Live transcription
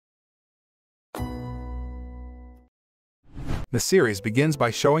The series begins by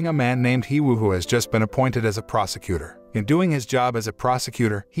showing a man named Hiwoo who has just been appointed as a prosecutor. In doing his job as a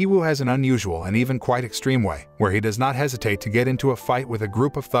prosecutor, Hiwoo has an unusual and even quite extreme way, where he does not hesitate to get into a fight with a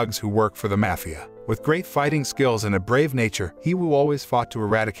group of thugs who work for the mafia. With great fighting skills and a brave nature, Hiwoo always fought to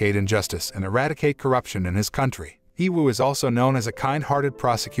eradicate injustice and eradicate corruption in his country. Hiwoo is also known as a kind-hearted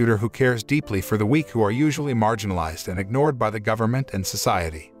prosecutor who cares deeply for the weak who are usually marginalized and ignored by the government and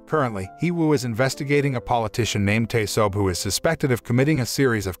society. Currently, Hiwoo is investigating a politician named Tae-sob who is suspected of committing a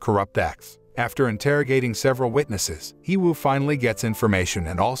series of corrupt acts. After interrogating several witnesses, Hiwoo finally gets information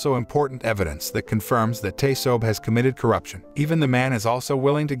and also important evidence that confirms that Tae-sob has committed corruption. Even the man is also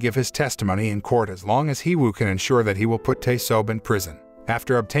willing to give his testimony in court as long as Hiwoo can ensure that he will put Tae-sob in prison.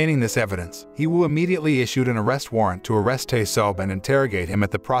 After obtaining this evidence, Hiwoo immediately issued an arrest warrant to arrest Tae-sob and interrogate him at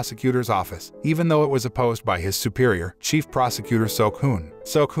the prosecutor's office, even though it was opposed by his superior, Chief Prosecutor Sok-hoon.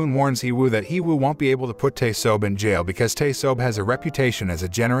 Sok-hoon warns Hiwoo that Hiwoo won't be able to put Tae-sob in jail because Tae-sob has a reputation as a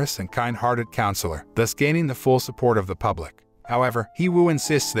generous and kind-hearted counselor, thus gaining the full support of the public. However, Hiwoo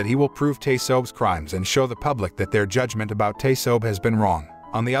insists that he will prove Tae-sob's crimes and show the public that their judgment about Tae-sob has been wrong.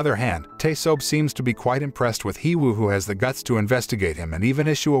 On the other hand, Tae-sob seems to be quite impressed with Hiwoo, who has the guts to investigate him and even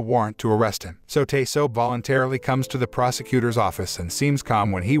issue a warrant to arrest him. So Tae-sob voluntarily comes to the prosecutor's office and seems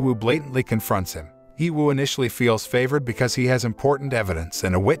calm when Hiwoo blatantly confronts him. Hiwoo initially feels favored because he has important evidence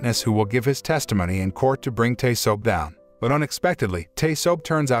and a witness who will give his testimony in court to bring Tae-sob down. But unexpectedly, Tae-sob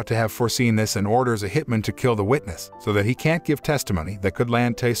turns out to have foreseen this and orders a hitman to kill the witness so that he can't give testimony that could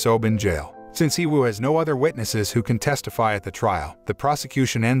land Tae-sob in jail. Since Hiwoo has no other witnesses who can testify at the trial, the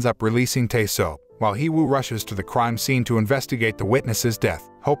prosecution ends up releasing Tae-sob, while Hiwoo rushes to the crime scene to investigate the witness's death,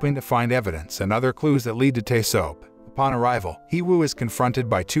 hoping to find evidence and other clues that lead to Tae-sob. Upon arrival, Hiwoo is confronted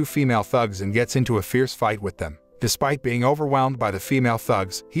by two female thugs and gets into a fierce fight with them. Despite being overwhelmed by the female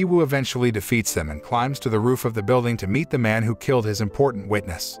thugs, Hiwoo eventually defeats them and climbs to the roof of the building to meet the man who killed his important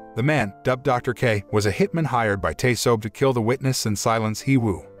witness. The man, dubbed Dr. K, was a hitman hired by Tae-sob to kill the witness and silence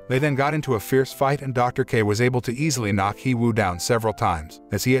Hiwoo. They then got into a fierce fight and Dr. K was able to easily knock Hiwoo down several times,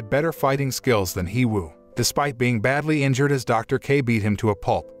 as he had better fighting skills than Hiwoo. Despite being badly injured as Dr. K beat him to a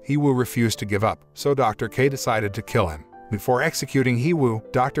pulp, Hiwoo refused to give up, so Dr. K decided to kill him. Before executing Hiwoo,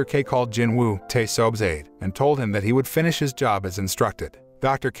 Dr. K called Jin-woo, Tae-sob's aide, and told him that he would finish his job as instructed.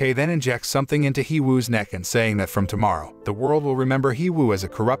 Dr. K then injects something into Hiwoo's neck and saying that from tomorrow, the world will remember Hiwoo as a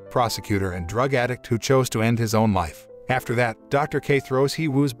corrupt prosecutor and drug addict who chose to end his own life. After that, Dr. K throws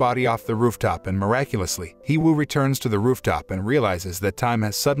Hiwoo's body off the rooftop and miraculously, Hiwoo returns to the rooftop and realizes that time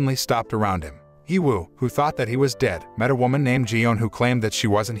has suddenly stopped around him. Hiwoo, who thought that he was dead, met a woman named Jiyeon who claimed that she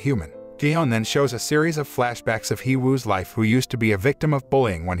wasn't human. Jiyeon then shows a series of flashbacks of Hiwoo's life, who used to be a victim of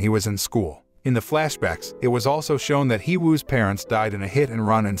bullying when he was in school. In the flashbacks, it was also shown that Hiwoo's parents died in a hit and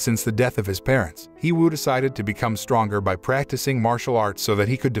run, and since the death of his parents, Hiwoo decided to become stronger by practicing martial arts so that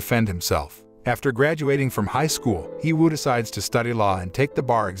he could defend himself. After graduating from high school, Hiwoo decides to study law and take the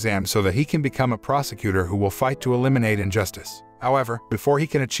bar exam so that he can become a prosecutor who will fight to eliminate injustice. However, before he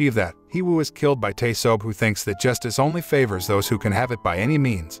can achieve that, Hiwoo is killed by Tae-sob, who thinks that justice only favors those who can have it by any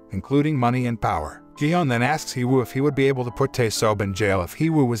means, including money and power. Jiyeon then asks Hiwoo if he would be able to put Tae-sob in jail if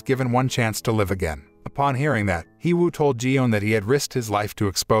Hiwoo was given one chance to live again. Upon hearing that, Hiwoo told Jiyeon that he had risked his life to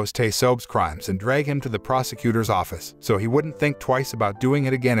expose Tae-sob's crimes and drag him to the prosecutor's office, so he wouldn't think twice about doing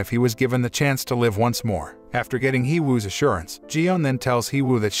it again if he was given the chance to live once more. After getting Hiwoo's assurance, Jiyeon then tells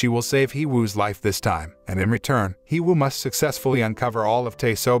Hiwoo that she will save Hiwoo's life this time, and in return, Hiwoo must successfully uncover all of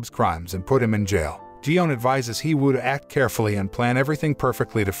Tae-sob's crimes and put him in jail. Jiyeon advises Hiwoo to act carefully and plan everything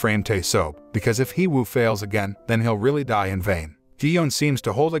perfectly to frame Tae-sob, because if Hiwoo fails again, then he'll really die in vain. Jiyeon seems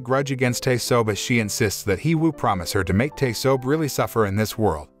to hold a grudge against Tae-sob as she insists that Hiwoo promise her to make Tae-sob really suffer in this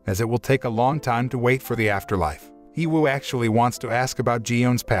world, as it will take a long time to wait for the afterlife. Hiwoo actually wants to ask about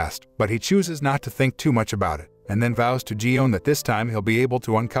Jiyeon's past, but he chooses not to think too much about it, and then vows to Jiyeon that this time he'll be able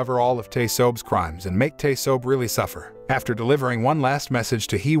to uncover all of Tae-sob's crimes and make Tae-sob really suffer. After delivering one last message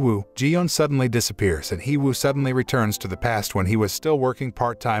to Hiwoo, Jiyeon suddenly disappears and Hiwoo suddenly returns to the past when he was still working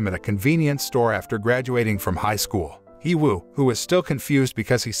part-time at a convenience store after graduating from high school. Hiwoo, who was still confused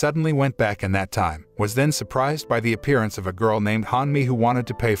because he suddenly went back in that time, was then surprised by the appearance of a girl named Hanmi who wanted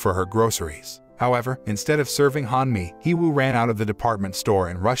to pay for her groceries. However, instead of serving Hanmi, Hiwoo ran out of the department store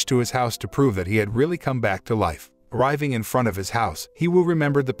and rushed to his house to prove that he had really come back to life. Arriving in front of his house, Hiwoo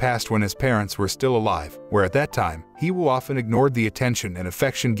remembered the past when his parents were still alive, where at that time, Hiwoo often ignored the attention and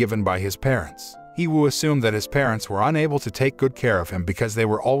affection given by his parents. Hiwoo assumed that his parents were unable to take good care of him because they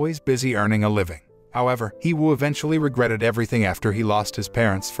were always busy earning a living. However, Hiwoo eventually regretted everything after he lost his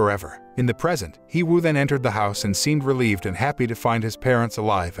parents forever. In the present, Hiwoo then entered the house and seemed relieved and happy to find his parents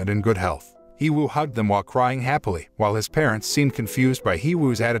alive and in good health. Hee-woo hugged them while crying happily, while his parents seemed confused by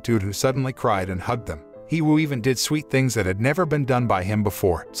Hee-woo's attitude, who suddenly cried and hugged them. Hee-woo even did sweet things that had never been done by him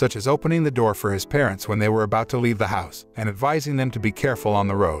before, such as opening the door for his parents when they were about to leave the house, and advising them to be careful on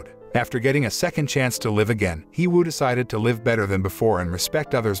the road. After getting a second chance to live again, Hee-woo decided to live better than before and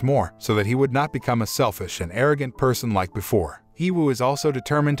respect others more, so that he would not become a selfish and arrogant person like before. Hee-woo is also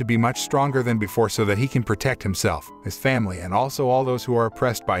determined to be much stronger than before so that he can protect himself, his family, and also all those who are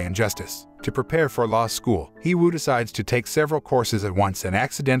oppressed by injustice. To prepare for law school, Hee-woo decides to take several courses at once and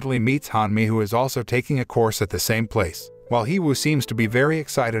accidentally meets Han-mi, who is also taking a course at the same place. While Hee-woo seems to be very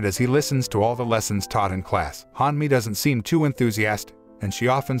excited as he listens to all the lessons taught in class, Han-mi doesn't seem too enthusiastic, and she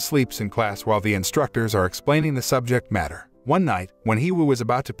often sleeps in class while the instructors are explaining the subject matter. One night, when Hee-woo was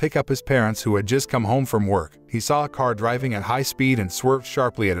about to pick up his parents who had just come home from work, he saw a car driving at high speed and swerved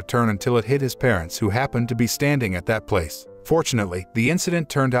sharply at a turn until it hit his parents, who happened to be standing at that place. Fortunately, the incident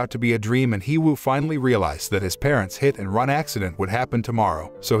turned out to be a dream, and Hee-woo finally realized that his parents' hit-and-run accident would happen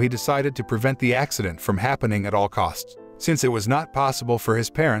tomorrow, so he decided to prevent the accident from happening at all costs. Since it was not possible for his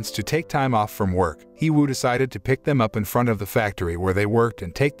parents to take time off from work, Hee-woo decided to pick them up in front of the factory where they worked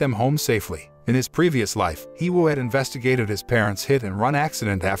and take them home safely. In his previous life, Hee-woo had investigated his parents' hit-and-run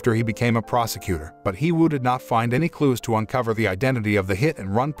accident after he became a prosecutor, but Hee-woo did not find any clues to uncover the identity of the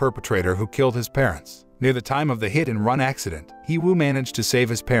hit-and-run perpetrator who killed his parents. Near the time of the hit-and-run accident, Hee-woo managed to save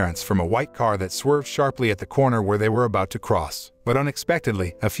his parents from a white car that swerved sharply at the corner where they were about to cross. But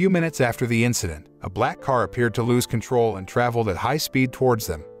unexpectedly, a few minutes after the incident, a black car appeared to lose control and traveled at high speed towards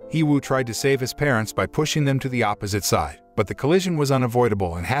them. Hee-woo tried to save his parents by pushing them to the opposite side, but the collision was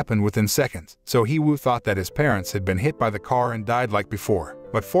unavoidable and happened within seconds, so Hee-woo thought that his parents had been hit by the car and died like before.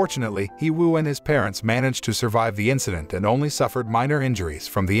 But fortunately, Hee-woo and his parents managed to survive the incident and only suffered minor injuries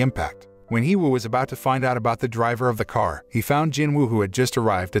from the impact. When Hee-woo was about to find out about the driver of the car, he found Jin-woo, who had just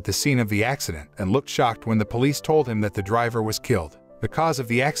arrived at the scene of the accident, and looked shocked when the police told him that the driver was killed. The cause of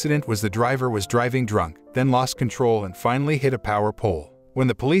the accident was the driver was driving drunk, then lost control and finally hit a power pole. When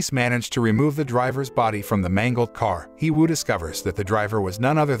the police managed to remove the driver's body from the mangled car, Hee-woo discovers that the driver was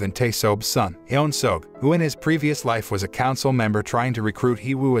none other than Tae-sob's son, Hyun-sog, who in his previous life was a council member trying to recruit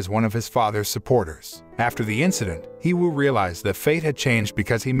Hee-woo as one of his father's supporters. After the incident, Hee-woo realized that fate had changed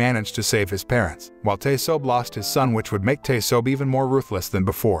because he managed to save his parents, while Tae-sob lost his son, which would make Tae-sob even more ruthless than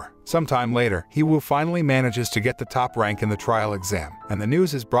before. Sometime later, Hee-woo finally manages to get the top rank in the trial exam, and the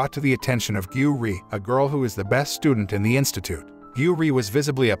news is brought to the attention of Gyu-ri, a girl who is the best student in the institute. Gyu-ri was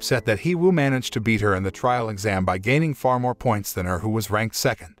visibly upset that Hee-woo managed to beat her in the trial exam by gaining far more points than her, who was ranked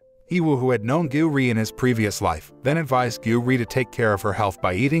second. Hee-woo, who had known Gyu-ri in his previous life, then advised Gyu-ri to take care of her health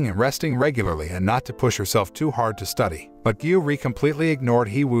by eating and resting regularly and not to push herself too hard to study. But Gyu-ri completely ignored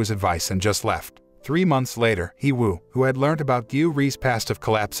Hee-woo's advice and just left. 3 months later, Hee-woo, who had learned about Gyu-ri's past of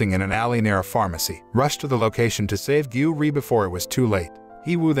collapsing in an alley near a pharmacy, rushed to the location to save Gyu-ri before it was too late.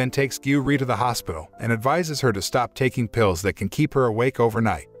 Hee-woo then takes Gyu-ri to the hospital and advises her to stop taking pills that can keep her awake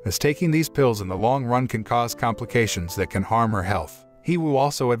overnight, as taking these pills in the long run can cause complications that can harm her health. Hee-woo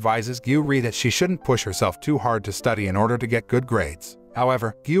also advises Gyu-ri that she shouldn't push herself too hard to study in order to get good grades.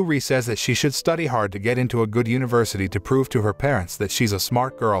 However, Gyu-ri says that she should study hard to get into a good university to prove to her parents that she's a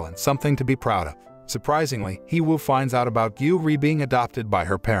smart girl and something to be proud of. Surprisingly, Hee-woo finds out about Gyu-ri being adopted by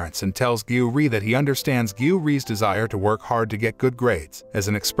her parents and tells Gyu-ri that he understands Gyu-ri's desire to work hard to get good grades, as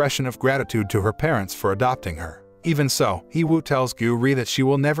an expression of gratitude to her parents for adopting her. Even so, Hee-woo tells Gyu-ri that she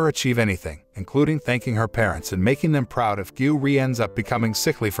will never achieve anything, including thanking her parents and making them proud, if Gyu-ri ends up becoming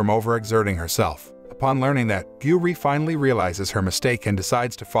sickly from overexerting herself. Upon learning that, Gyu-ri finally realizes her mistake and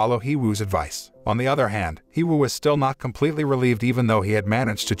decides to follow Hee-woo's advice. On the other hand, Hee-woo was still not completely relieved, even though he had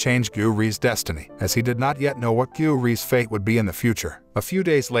managed to change Gyu-ri's destiny, as he did not yet know what Gyu-ri's fate would be in the future. A few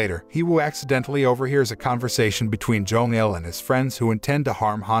days later, Hee-woo accidentally overhears a conversation between Jong-il and his friends who intend to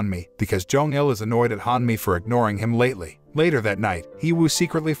harm Han-mi, because Jong-il is annoyed at Han-mi for ignoring him lately. Later that night, Hee-woo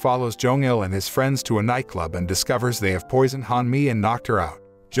secretly follows Jong-il and his friends to a nightclub and discovers they have poisoned Han-mi and knocked her out.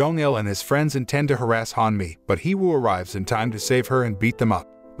 Jong-il and his friends intend to harass Han-mi, but Hee-woo arrives in time to save her and beat them up.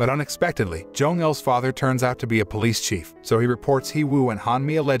 But unexpectedly, Jong-il's father turns out to be a police chief, so he reports Hee-woo and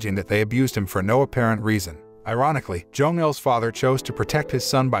Han-mi, alleging that they abused him for no apparent reason. Ironically, Jong-il's father chose to protect his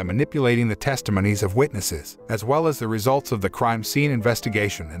son by manipulating the testimonies of witnesses, as well as the results of the crime scene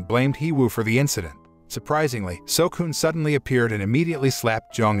investigation, and blamed Hee-woo for the incident. Surprisingly, So-kun suddenly appeared and immediately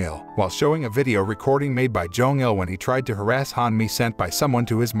slapped Jong-il, while showing a video recording made by Jong-il when he tried to harass Han-mi sent by someone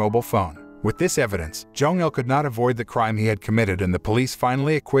to his mobile phone. With this evidence, Jong-il could not avoid the crime he had committed, and the police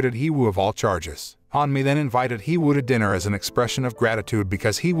finally acquitted Hee-woo of all charges. Han-mi then invited Hee-woo to dinner as an expression of gratitude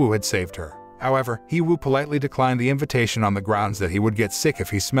because Hee-woo had saved her. However, He-woo politely declined the invitation on the grounds that he would get sick if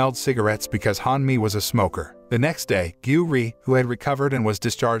he smelled cigarettes because Han-mi was a smoker. The next day, Gyu-ri, who had recovered and was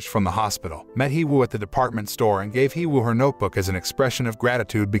discharged from the hospital, met He-woo at the department store and gave He-woo her notebook as an expression of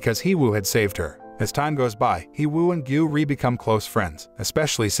gratitude because He-woo had saved her. As time goes by, He-woo and Gyu-ri become close friends,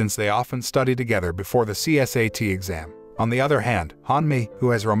 especially since they often study together before the CSAT exam. On the other hand, Han-mi,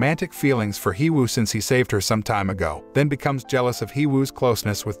 who has romantic feelings for He-woo since he saved her some time ago, then becomes jealous of He-woo's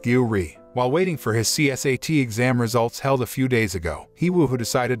closeness with Gyu-ri. While waiting for his CSAT exam results held a few days ago, He-woo, who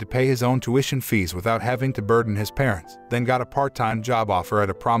decided to pay his own tuition fees without having to burden his parents, then got a part-time job offer at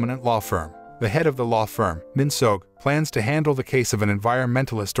a prominent law firm. The head of the law firm, Min-seok, plans to handle the case of an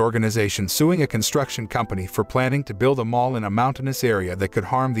environmentalist organization suing a construction company for planning to build a mall in a mountainous area that could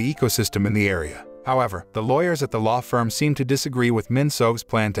harm the ecosystem in the area. However, the lawyers at the law firm seem to disagree with Min-seok's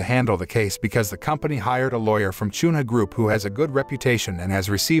plan to handle the case because the company hired a lawyer from Chunha Group who has a good reputation and has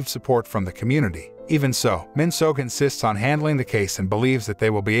received support from the community. Even so, Min-seok insists on handling the case and believes that they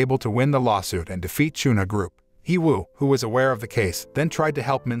will be able to win the lawsuit and defeat Chunha Group. He-woo, who was aware of the case, then tried to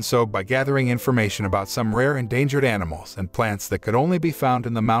help Min-seok by gathering information about some rare endangered animals and plants that could only be found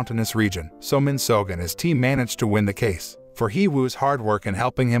in the mountainous region, so Min-seok and his team managed to win the case. For He-woo's hard work in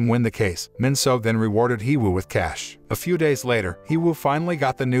helping him win the case, Min-seok then rewarded He-woo with cash. A few days later, He-woo finally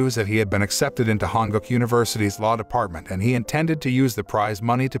got the news that he had been accepted into Hanguk University's law department and he intended to use the prize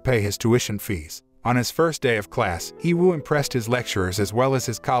money to pay his tuition fees. On his first day of class, He-woo impressed his lecturers as well as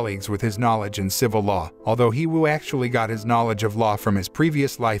his colleagues with his knowledge in civil law, although He-woo actually got his knowledge of law from his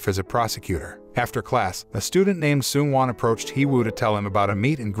previous life as a prosecutor. After class, a student named Seung-won approached He-woo to tell him about a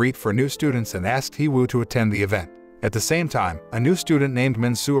meet and greet for new students and asked He-woo to attend the event. At the same time, a new student named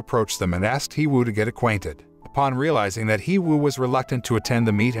Min-soo approached them and asked He-woo to get acquainted. Upon realizing that He-woo was reluctant to attend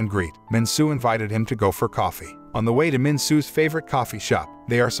the meet and greet, Min-soo invited him to go for coffee. On the way to Min-soo's favorite coffee shop,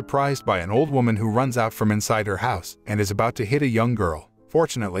 they are surprised by an old woman who runs out from inside her house and is about to hit a young girl.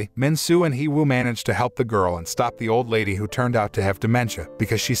 Fortunately, Min-soo and He-woo managed to help the girl and stop the old lady who turned out to have dementia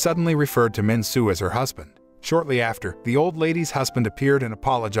because she suddenly referred to Min-soo as her husband. Shortly after, the old lady's husband appeared and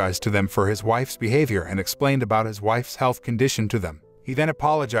apologized to them for his wife's behavior and explained about his wife's health condition to them. He then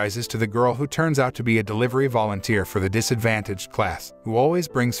apologizes to the girl who turns out to be a delivery volunteer for the disadvantaged class, who always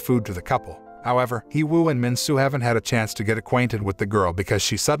brings food to the couple. However, He-woo and Min-soo haven't had a chance to get acquainted with the girl because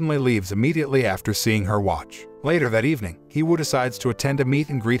she suddenly leaves immediately after seeing her watch. Later that evening, He-woo decides to attend a meet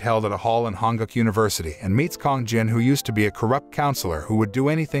and greet held at a hall in Hanguk University and meets Kong Jin, who used to be a corrupt counselor who would do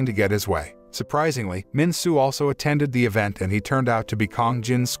anything to get his way. Surprisingly, Min-soo also attended the event and he turned out to be Kong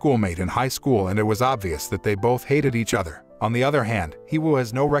Jin's schoolmate in high school and it was obvious that they both hated each other. On the other hand, He-woo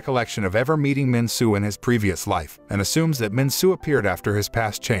has no recollection of ever meeting Min-soo in his previous life and assumes that Min-soo appeared after his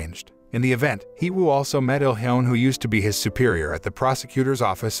past changed. In the event, He-woo also met Il-hyun, who used to be his superior at the prosecutor's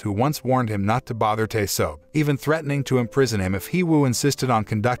office, who once warned him not to bother Tae-seok, even threatening to imprison him if He-woo insisted on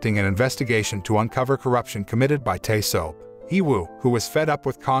conducting an investigation to uncover corruption committed by Tae-seok. He-woo, who was fed up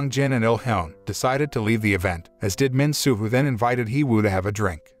with Kong Jin and Il-hyun, decided to leave the event, as did Min-soo, who then invited He-woo to have a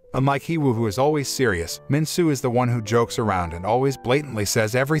drink. Unlike He-woo, who is always serious, Min-soo is the one who jokes around and always blatantly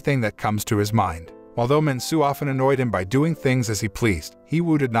says everything that comes to his mind. Although Min-soo often annoyed him by doing things as he pleased,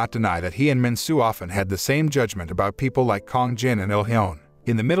 He-woo did not deny that he and Min-soo often had the same judgment about people like Kong Jin and Il-hyun.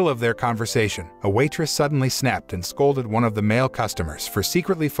 In the middle of their conversation, a waitress suddenly snapped and scolded one of the male customers for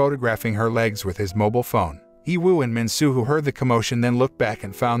secretly photographing her legs with his mobile phone. He-woo and Min-soo, who heard the commotion, then looked back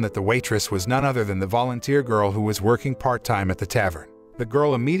and found that the waitress was none other than the volunteer girl who was working part-time at the tavern. The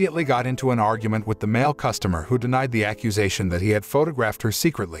girl immediately got into an argument with the male customer, who denied the accusation that he had photographed her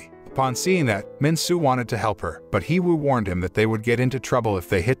secretly. Upon seeing that, Min-soo wanted to help her, but He-woo warned him that they would get into trouble if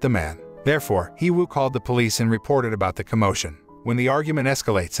they hit the man. Therefore, He-woo called the police and reported about the commotion. When the argument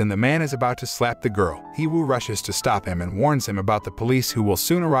escalates and the man is about to slap the girl, He-woo rushes to stop him and warns him about the police, who will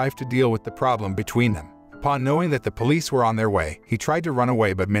soon arrive to deal with the problem between them. Upon knowing that the police were on their way, he tried to run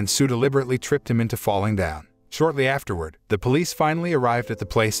away, but Min-soo deliberately tripped him into falling down. Shortly afterward, the police finally arrived at the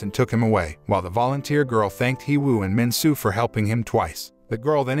place and took him away, while the volunteer girl thanked He-woo and Min-soo for helping him twice. The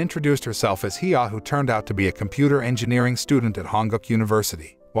girl then introduced herself as Hya, who turned out to be a computer engineering student at Hanguk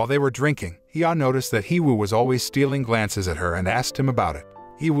University. While they were drinking, Hya noticed that He-woo was always stealing glances at her and asked him about it.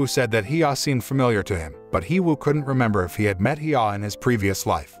 He-woo said that Hya seemed familiar to him, but He-woo couldn't remember if he had met Hya in his previous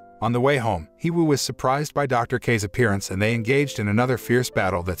life. On the way home, He-woo was surprised by Dr. K's appearance and they engaged in another fierce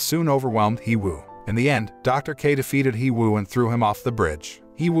battle that soon overwhelmed He-woo. In the end, Dr. K defeated He-woo and threw him off the bridge.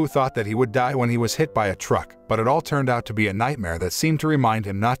 He-woo thought that he would die when he was hit by a truck, but it all turned out to be a nightmare that seemed to remind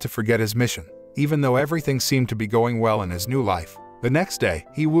him not to forget his mission. Even though everything seemed to be going well in his new life, The next day,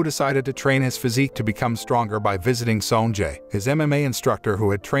 Hee-woo decided to train his physique to become stronger by visiting Song-jae, his MMA instructor who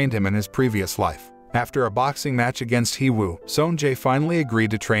had trained him in his previous life. After a boxing match against Hee-woo, Song-jae finally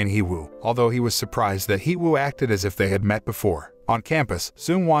agreed to train Hee-woo, although he was surprised that Hee-woo acted as if they had met before. On campus,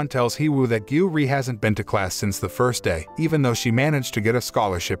 Seung-won tells Hee-woo that Gyu-ri hasn't been to class since the first day, even though she managed to get a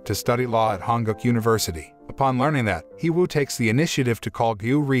scholarship to study law at Hanguk University. Upon learning that, Hee-woo takes the initiative to call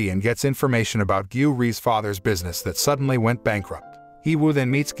Gyu-ri and gets information about Gyu-ri's father's business that suddenly went bankrupt. Hee-woo then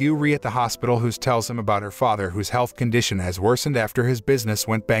meets Gyu-ri at the hospital who tells him about her father whose health condition has worsened after his business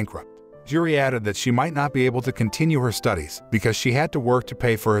went bankrupt. Gyu-ri added that she might not be able to continue her studies because she had to work to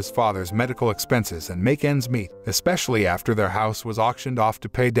pay for his father's medical expenses and make ends meet, especially after their house was auctioned off to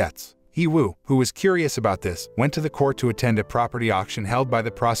pay debts. Hee-woo, who was curious about this, went to the court to attend a property auction held by the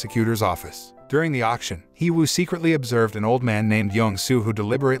prosecutor's office. During the auction, Hee-woo secretly observed an old man named Young-soo who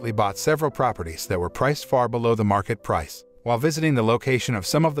deliberately bought several properties that were priced far below the market price. While visiting the location of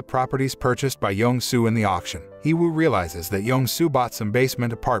some of the properties purchased by Young-soo in the auction, Hee-woo realizes that Young-soo bought some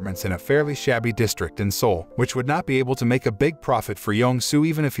basement apartments in a fairly shabby district in Seoul, which would not be able to make a big profit for Young-soo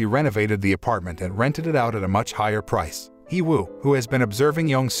even if he renovated the apartment and rented it out at a much higher price. Hee-woo, who has been observing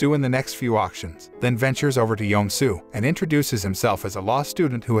Young-soo in the next few auctions, then ventures over to Young-soo and introduces himself as a law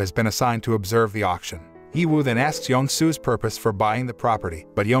student who has been assigned to observe the auction. Hee-woo then asks Young-soo's purpose for buying the property,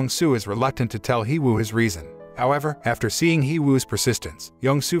 but Young-soo is reluctant to tell Hee-woo his reason. However, after seeing Hee-woo's persistence,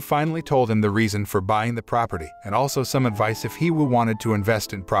 Young-soo finally told him the reason for buying the property and also some advice if Hee-woo wanted to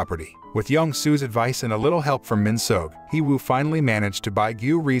invest in property. With Young-soo's advice and a little help from Min-seog, Hee-woo finally managed to buy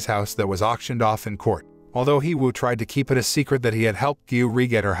Gyu-ri's house that was auctioned off in court. Although Hee-woo tried to keep it a secret that he had helped Gyu-ri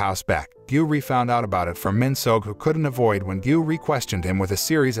get her house back, Gyu-ri found out about it from Min-seog who couldn't avoid when Gyu-ri questioned him with a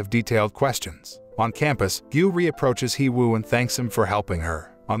series of detailed questions. On campus, Gyu-ri approaches Hee-woo and thanks him for helping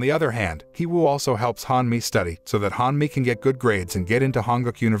her. On the other hand, Hee-woo also helps Han-mi study so that Han-mi can get good grades and get into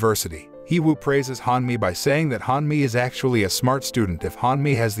Hanguk University. Hee-woo praises Han-mi by saying that Han-mi is actually a smart student if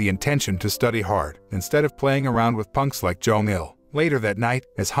Han-mi has the intention to study hard, instead of playing around with punks like Jong-il. Later that night,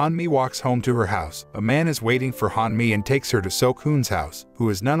 as Han-mi walks home to her house, a man is waiting for Han-mi and takes her to Sok-hoon's house, who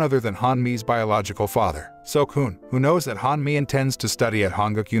is none other than Han-mi's biological father. Sok-hoon, who knows that Han-mi intends to study at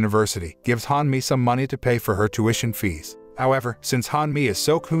Hanguk University, gives Han-mi some money to pay for her tuition fees. However, since Han-mi is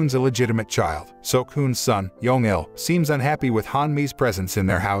Sok-hoon's illegitimate child, Sok-hoon's son, Yong-il, seems unhappy with Han-mi's presence in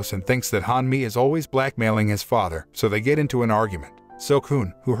their house and thinks that Han-mi is always blackmailing his father, so they get into an argument.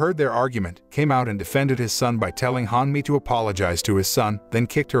 Sok-hoon, who heard their argument, came out and defended his son by telling Han-mi to apologize to his son, then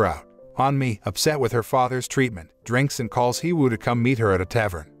kicked her out. Han-mi, upset with her father's treatment, drinks and calls Hee-woo to come meet her at a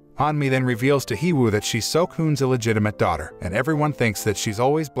tavern. Han-mi then reveals to Hee-woo that she's Sok-hoon's illegitimate daughter, and everyone thinks that she's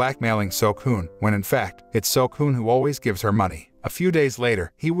always blackmailing Sok-hoon, when in fact, it's Sok-hoon who always gives her money. A few days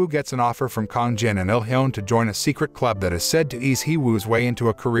later, Hee-woo gets an offer from Kang-jin and Il-hyun to join a secret club that is said to ease Hee-woo's way into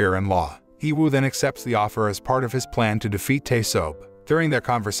a career in law. Hee-woo then accepts the offer as part of his plan to defeat Tae-sob. During their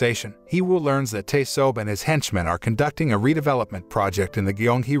conversation, Hee-woo learns that Tae-sob and his henchmen are conducting a redevelopment project in the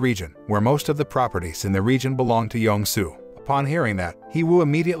Gyeonggi region, where most of the properties in the region belong to Young-soo. Upon hearing that, Hee-woo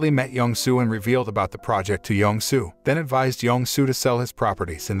immediately met Young-soo and revealed about the project to Young-soo, then advised Young-soo to sell his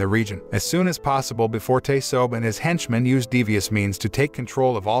properties in the region as soon as possible before Tae-sob and his henchmen used devious means to take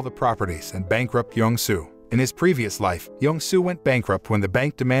control of all the properties and bankrupt Young-soo. In his previous life, Young-soo went bankrupt when the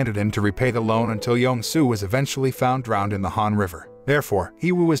bank demanded him to repay the loan until Young-soo was eventually found drowned in the Han River. Therefore,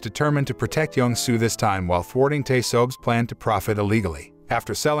 Hee-woo was determined to protect Young-soo this time while thwarting Tae-sob's plan to profit illegally.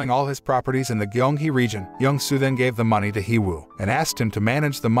 After selling all his properties in the Gyeonggi region, Young-soo then gave the money to Hee-woo and asked him to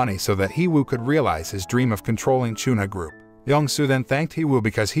manage the money so that Hee-woo could realize his dream of controlling Chuna Group. Young-soo then thanked Hee-woo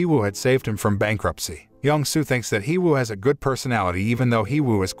because Hee-woo had saved him from bankruptcy. Young-soo thinks that Hee-woo has a good personality even though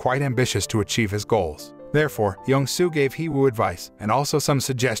Hee-woo is quite ambitious to achieve his goals. Therefore, Young-soo gave Hee-woo advice and also some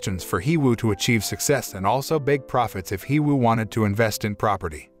suggestions for Hee-woo to achieve success and also big profits if Hee-woo wanted to invest in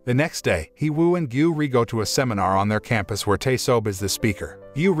property. The next day, Hee-woo and Gyu-ri go to a seminar on their campus where Tae-sob is the speaker.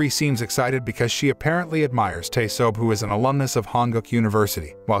 Gyu-ri seems excited because she apparently admires Tae-sob, who is an alumnus of Hanguk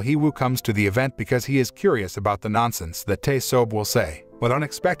University, while Hee-woo comes to the event because he is curious about the nonsense that Tae-sob will say. But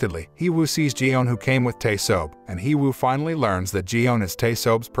unexpectedly, Hee-woo sees Ji-yeon, who came with Tae-sob, and Hee-woo finally learns that Ji-yeon is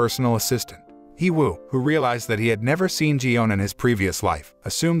Tae-sob's personal assistant. Hee-woo, who realized that he had never seen Ji-yeon in his previous life,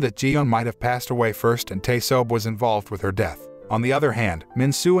 assumed that Ji-yeon might have passed away first and Tae-sob was involved with her death. On the other hand,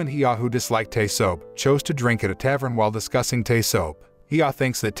 Min-soo and Hee-ah, who disliked Tae-sob, chose to drink at a tavern while discussing Tae-sob. Hee-ah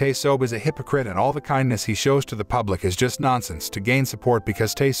thinks that Tae-sob is a hypocrite and all the kindness he shows to the public is just nonsense to gain support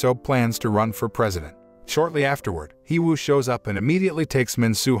because Tae-sob plans to run for president. Shortly afterward, Hee-woo shows up and immediately takes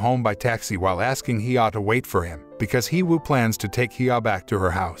Min-soo home by taxi while asking Hee-ah to wait for him, because Hee-woo plans to take Hee-ah back to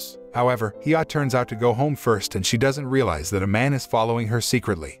her house. However, Hee-ah turns out to go home first and she doesn't realize that a man is following her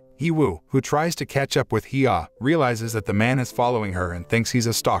secretly. Hee-woo, who tries to catch up with Hee-ah, realizes that the man is following her and thinks he's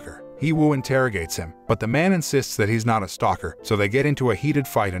a stalker. Hee-woo interrogates him, but the man insists that he's not a stalker, so they get into a heated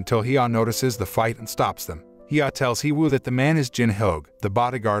fight until Hee-ah notices the fight and stops them. Hee-ah tells Hee-woo that the man is Jin-hyuk, the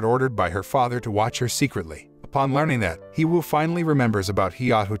bodyguard ordered by her father to watch her secretly. Upon learning that, Hee-woo finally remembers about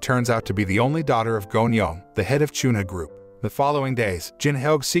Hee-ah, who turns out to be the only daughter of Gon-young, the head of Chunha Group. The following days,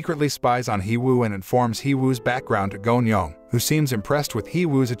 Jin-hyuk secretly spies on Hee-woo and informs Hee-woo's background to Gon-young, who seems impressed with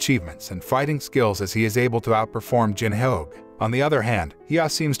Hee-woo's achievements and fighting skills as he is able to outperform Jin-hyuk. On the other hand, Hee-ah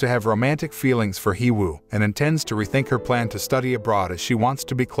seems to have romantic feelings for Hee-woo and intends to rethink her plan to study abroad as she wants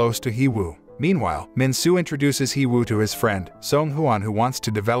to be close to Hee-woo. Meanwhile, Min-soo introduces Hee-woo to his friend, Song-hwan, who wants to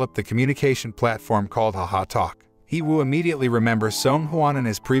develop the communication platform called Haha Talk. Hee-woo immediately remembers Song-hwan in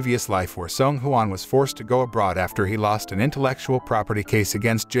his previous life, where Song-hwan was forced to go abroad after he lost an intellectual property case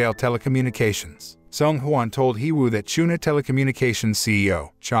against Jail Telecommunications. Song-hwan told Hee-woo that Chunha Telecommunications CEO,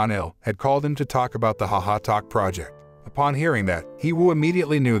 Chan-il, had called him to talk about the Haha Talk project. Upon hearing that, Hee-woo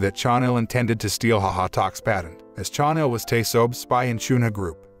immediately knew that Chan-il intended to steal Haha Talk's patent, as Chan-il was Tae-sob's spy in Chunha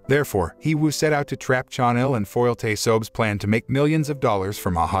Group. Therefore, Hee-woo set out to trap Chan-il and foil Tae-sob's plan to make millions of dollars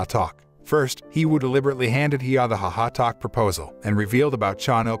from Haha Talk. First, Hee-woo deliberately handed Hee-ah the Haha Talk proposal and revealed about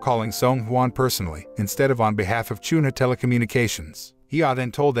Chan-il calling Song-hwan personally, instead of on behalf of Chunha Telecommunications. Hee-ah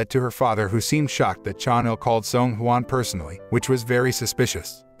then told that to her father, who seemed shocked that Chan-il called Song-hwan personally, which was very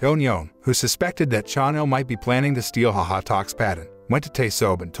suspicious. Gon-young, who suspected that Chan-il might be planning to steal Haha Talk's patent, went to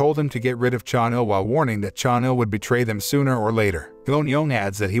Tae-sob and told him to get rid of Chan-il while warning that Chan-il would betray them sooner or later. Gon-young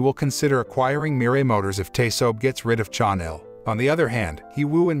adds that he will consider acquiring Mirai Motors if Tae-sob gets rid of Chan-il. On the other hand,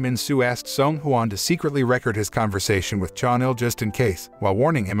 Hee-woo and Min-soo asked Song-hwan to secretly record his conversation with Chan-il just in case, while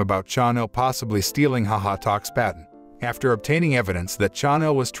warning him about Chan-il possibly stealing Haha Talk's patent. After obtaining evidence that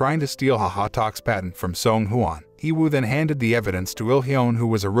Chan-il was trying to steal Haha Talk's patent from Song-hwan, Hee-woo then handed the evidence to Il-hyun, who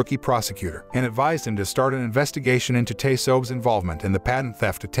was a rookie prosecutor, and advised him to start an investigation into Tae-sob's involvement in the patent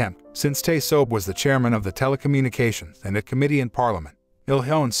theft attempt, since Tae-sob was the chairman of the telecommunications and a committee in parliament.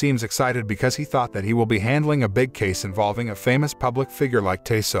 Il-hyun seems excited because he thought that he will be handling a big case involving a famous public figure like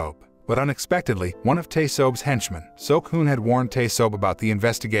Tae-sob. But unexpectedly, one of Tae-sob's henchmen, Sok-hoon, had warned Tae-sob about the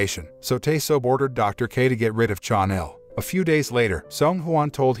investigation, so Tae-sob ordered Dr. K to get rid of Chan-il. A few days later,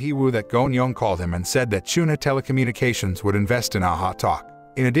 Song-hwan told Hee-woo that Gon-young called him and said that Chunha Telecommunications would invest in Haha Talk.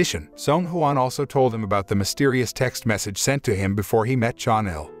 In addition, Song-hwan also told him about the mysterious text message sent to him before he met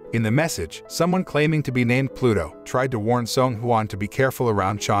Chan-il. In the message, someone claiming to be named Pluto tried to warn Song-hwan to be careful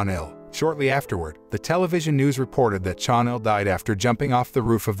around Chan-il. Shortly afterward, the television news reported that Chan-il died after jumping off the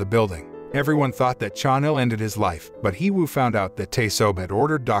roof of the building. Everyone thought that Chan-il ended his life, but Hee-woo found out that Tae-sob had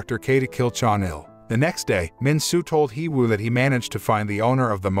ordered Dr. K to kill Chan-il. The next day, Min-soo told Hee-woo that he managed to find the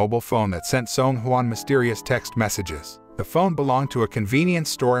owner of the mobile phone that sent Song-hwan mysterious text messages. The phone belonged to a convenience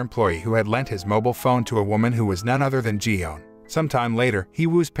store employee who had lent his mobile phone to a woman who was none other than Ji-hyun. Sometime later,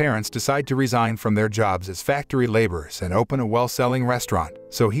 Hee-woo's parents decide to resign from their jobs as factory laborers and open a well-selling restaurant,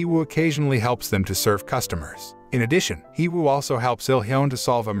 so Hee-woo occasionally helps them to serve customers. In addition, Hee-woo also helps Il-hyun to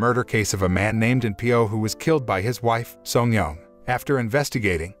solve a murder case of a man named In-pyo who was killed by his wife, Song-young. After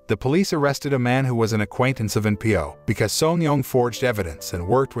investigating, the police arrested a man who was an acquaintance of In-pyo because Song-young forged evidence and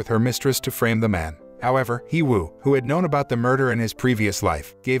worked with her mistress to frame the man. However, Hee-woo, who had known about the murder in his previous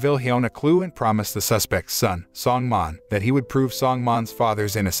life, gave Il-hyun a clue and promised the suspect's son, Song-man, that he would prove Song-man's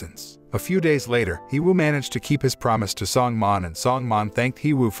father's innocence. A few days later, Hee-woo managed to keep his promise to Song-man, and Song-man thanked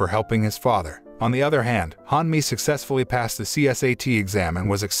Hee-woo for helping his father. On the other hand, Han-mi successfully passed the CSAT exam and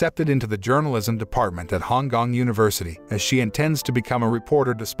was accepted into the journalism department at Hongkong University, as she intends to become a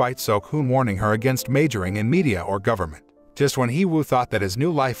reporter despite Sok-hoon warning her against majoring in media or government. Just when Hee-woo thought that his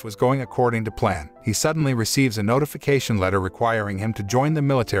new life was going according to plan, he suddenly receives a notification letter requiring him to join the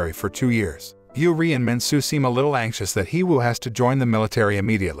military for 2 years. Yoo-ri and Min-soo seem a little anxious that Hee-woo has to join the military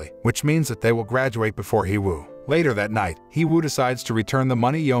immediately, which means that they will graduate before Hee-woo. Later that night, Hee-woo decides to return the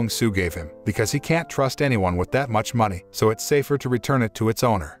money Yong-soo gave him, because he can't trust anyone with that much money, so it's safer to return it to its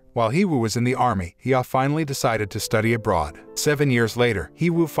owner. While Hee-woo was in the army, Hee-ah finally decided to study abroad. 7 years later,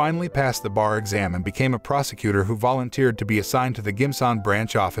 Hee-woo finally passed the bar exam and became a prosecutor who volunteered to be assigned to the Gimsan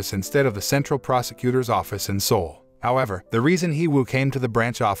branch office instead of the central prosecutor's office in Seoul. However, the reason Hee-woo came to the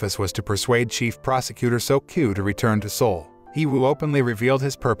branch office was to persuade Chief Prosecutor Sok-kyu to return to Seoul. Hee-woo openly revealed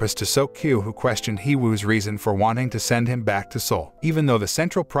his purpose to Sok-kyu, who questioned Hee-woo's reason for wanting to send him back to Seoul, even though the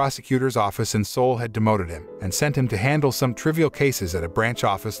central prosecutor's office in Seoul had demoted him and sent him to handle some trivial cases at a branch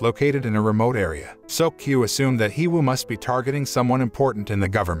office located in a remote area. Sok-kyu assumed that Hee-woo must be targeting someone important in the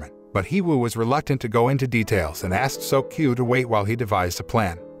government, but Hee-woo was reluctant to go into details and asked Sok-kyu to wait while he devised a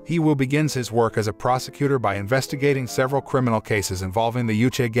plan. He-woo begins his work as a prosecutor by investigating several criminal cases involving the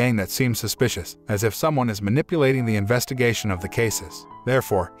Yuche gang that seem suspicious, as if someone is manipulating the investigation of the cases.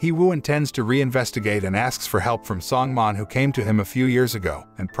 Therefore, He-woo intends to reinvestigate and asks for help from Song-man, who came to him a few years ago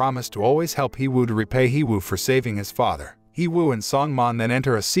and promised to always help He-woo to repay He-woo for saving his father. He-woo and Song-man then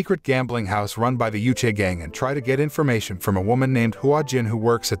enter a secret gambling house run by the Yuche gang and try to get information from a woman named Hwa-jin who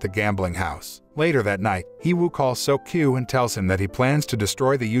works at the gambling house. Later that night, He-woo calls Sok-kyu and tells him that he plans to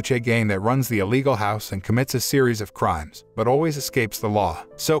destroy the Yuche gang that runs the illegal house and commits a series of crimes, but always escapes the law.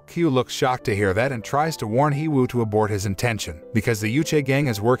 Sok-kyu looks shocked to hear that and tries to warn He-woo to abort his intention, because the Yuche gang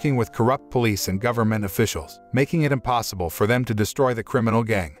is working with corrupt police and government officials, making it impossible for them to destroy the criminal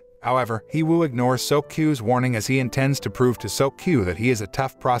gang. However, He-woo ignores Sok-kyu's warning as he intends to prove to Sok-kyu that he is a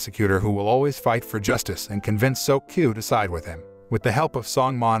tough prosecutor who will always fight for justice and convince Sok-kyu to side with him. With the help of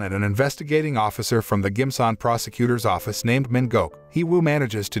Song-man and an investigating officer from the Gimsan prosecutor's office named Min-gok, He-woo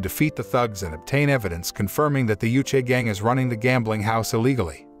manages to defeat the thugs and obtain evidence confirming that the Yuche gang is running the gambling house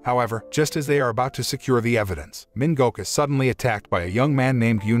illegally. However, just as they are about to secure the evidence, Min-gok is suddenly attacked by a young man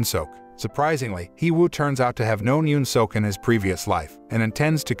named Yoon-sok. Surprisingly, He-woo turns out to have known Yoon-sok in his previous life and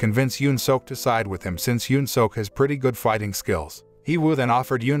intends to convince Yoon-sok to side with him since Yoon-sok has pretty good fighting skills. He-woo then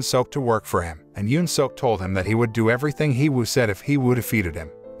offered Yoon-sok to work for him, and Yoon-sok told him that he would do everything He-woo said if He-woo defeated him.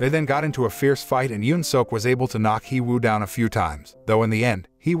 They then got into a fierce fight and Yoon-sok was able to knock He-woo down a few times, though in the end,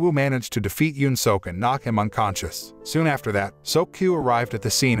 He-woo managed to defeat Yoon-sok and knock him unconscious. Soon after that, Sok-kyu arrived at the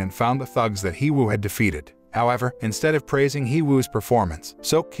scene and found the thugs that He-woo had defeated. However, instead of praising He-woo's performance,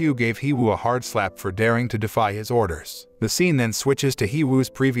 Sok-kyu gave He-woo a hard slap for daring to defy his orders. The scene then switches to He-woo's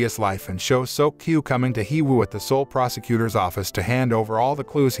previous life and shows Sok-kyu coming to He-woo at the Seoul prosecutor's office to hand over all the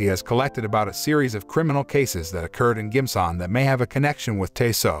clues he has collected about a series of criminal cases that occurred in Gimsan that may have a connection with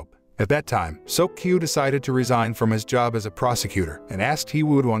Tae-sob. At that time, Sok-kyu decided to resign from his job as a prosecutor and asked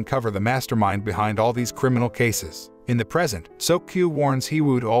He-woo to uncover the mastermind behind all these criminal cases. In the present, Sok-kyu warns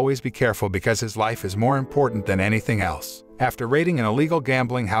He-woo to always be careful because his life is more important than anything else. After raiding an illegal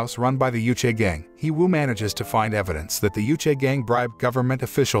gambling house run by the Yuche gang, He-woo manages to find evidence that the Yuche gang bribed government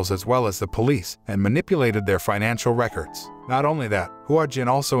officials as well as the police and manipulated their financial records. Not only that, Hwa-jin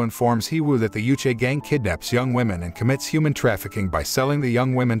also informs He-woo that the Yuche gang kidnaps young women and commits human trafficking by selling the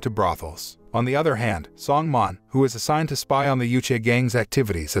young women to brothels. On the other hand, Song-man, who is assigned to spy on the Yuche gang's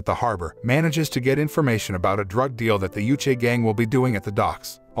activities at the harbor, manages to get information about a drug deal that the Yuche gang will be doing at the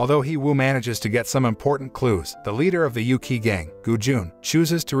docks. Although He-woo manages to get some important clues, the leader of the Yuki gang, Gu-jun,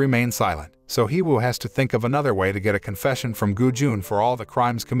 chooses to remain silent, so He-woo has to think of another way to get a confession from Gu-jun for all the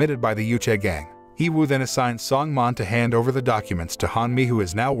crimes committed by the Yuche gang. He-woo then assigns Song-man to hand over the documents to Han-mi, who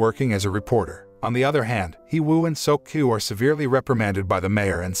is now working as a reporter. On the other hand, He-woo and Sok-kyu are severely reprimanded by the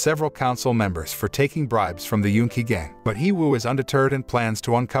mayor and several council members for taking bribes from the Yunki gang. But He-woo is undeterred and plans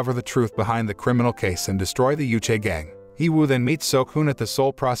to uncover the truth behind the criminal case and destroy the Yuche gang. He-woo then meets Sok-hoon at the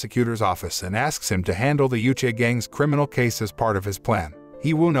Seoul prosecutor's office and asks him to handle the Yuche gang's criminal case as part of his plan.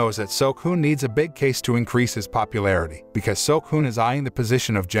 He-woo knows that Sok-hoon needs a big case to increase his popularity, because Sok-hoon is eyeing the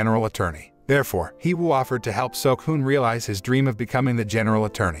position of general attorney. Therefore, He-woo offered to help Sok-hoon realize his dream of becoming the general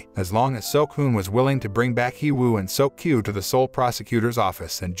attorney, as long as Sok-hoon was willing to bring back He-woo and Sok-kyu to the Seoul prosecutor's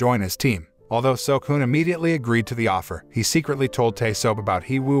office and join his team. Although Sok-hoon immediately agreed to the offer, he secretly told Tae-sob about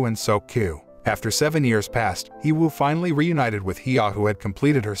He-woo and Sok-kyu. After 7 years passed, He-woo finally reunited with Hye, who had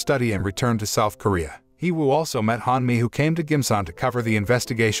completed her study and returned to South Korea. He-woo also met Han-mi, who came to Gimsan to cover the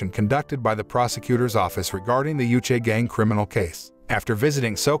investigation conducted by the prosecutor's office regarding the Yuche gang criminal case. After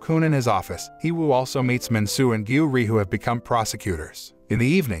visiting Sok-hoon in his office, He-woo also meets Min-soo and Gyu-ri, who have become prosecutors. In the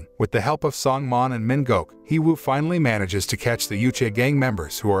evening, with the help of Song-man and Min-gok, He-woo finally manages to catch the Yuche gang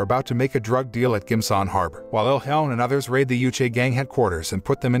members who are about to make a drug deal at Gimsan Harbor, while Il-hyun and others raid the Yuche gang headquarters and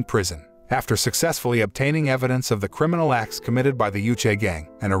put them in prison. After successfully obtaining evidence of the criminal acts committed by the Yuche gang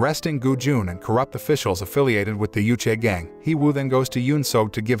and arresting Gu-jun and corrupt officials affiliated with the Yuche gang, He-woo then goes to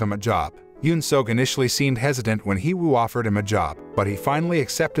Yoon-sok to give him a job. Yoon-sok initially seemed hesitant when He-woo offered him a job, but he finally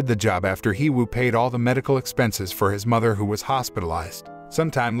accepted the job after He-woo paid all the medical expenses for his mother, who was hospitalized.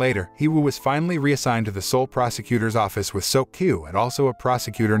 Sometime later, He-woo was finally reassigned to the Seoul prosecutor's office with Sok-kyu and also a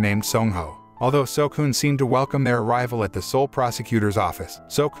prosecutor named Song-ho. Although Sok-hoon seemed to welcome their arrival at the Seoul prosecutor's office,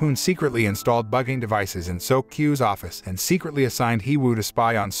 Sok-hoon secretly installed bugging devices in Sok-kyu's office and secretly assigned He-woo to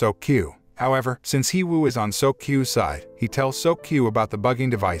spy on Sok-kyu. However, since He-woo is on Sok-kyu's side, he tells Sok-kyu about the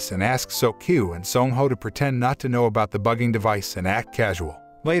bugging device and asks Sok-kyu and Song-ho to pretend not to know about the bugging device and act casual.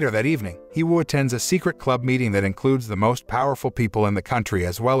 Later that evening, He-woo attends a secret club meeting that includes the most powerful people in the country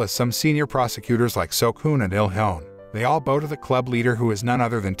as well as some senior prosecutors like Sok-hoon and Il-hyun. They all bow to the club leader, who is none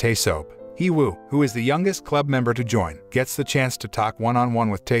other than Tae-sob. Hee-woo, who is the youngest club member to join, gets the chance to talk one-on-one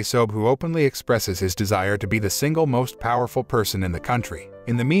with Tae-sob, who openly expresses his desire to be the single most powerful person in the country.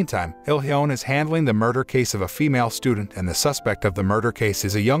 In the meantime, Il-hyun is handling the murder case of a female student, and the suspect of the murder case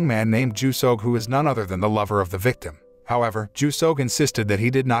is a young man named Ju-sog, who is none other than the lover of the victim. However, Ju-sog insisted that he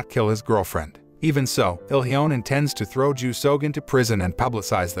did not kill his girlfriend. Even so, Il-hyun intends to throw Ju-sog into prison and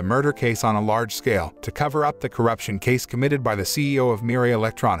publicize the murder case on a large scale to cover up the corruption case committed by the CEO of Mirai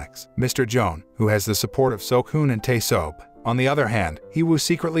Electronics, Mr. Jeon, who has the support of Sok-hoon and Tae-sob. On the other hand, Hee-woo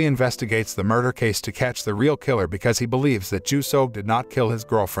secretly investigates the murder case to catch the real killer because he believes that Ju-sog did not kill his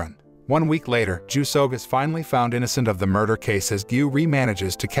girlfriend. 1 week later, Ju-sog is finally found innocent of the murder case as Gyu-ri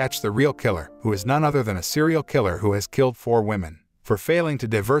manages to catch the real killer, who is none other than a serial killer who has killed 4 women. For failing to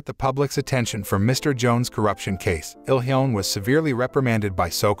divert the public's attention from Mr. Jeon's corruption case, Il-hyun was severely reprimanded by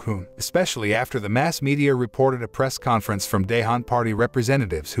Sok-hoon, especially after the mass media reported a press conference from Daehan Party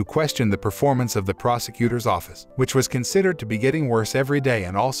representatives who questioned the performance of the prosecutor's office, which was considered to be getting worse every day,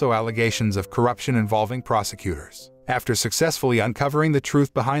 and also allegations of corruption involving prosecutors. After successfully uncovering the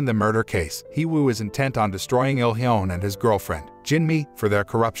truth behind the murder case, Hee-woo is intent on destroying Il-hyun and his girlfriend, Jin-mi, for their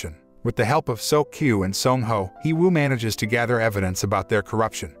corruption. With the help of Sok-kyu and Song-ho, Hee-woo manages to gather evidence about their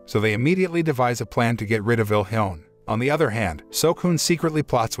corruption, so they immediately devise a plan to get rid of Il-hyun. On the other hand, Sok-hoon secretly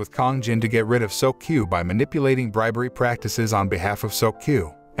plots with Kong-jin to get rid of Sok-kyu by manipulating bribery practices on behalf of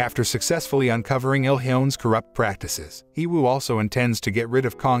Sok-kyu. After successfully uncovering Il-hyun's corrupt practices, Hee-woo also intends to get rid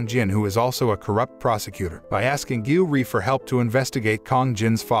of Kong-jin, who is also a corrupt prosecutor, by asking Gyu-ri for help to investigate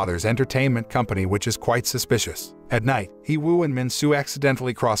Kong-jin's father's entertainment company, which is quite suspicious. At night, Hee-woo and Min-soo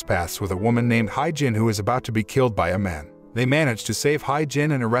accidentally cross paths with a woman named Hae-jin who is about to be killed by a man. They manage to save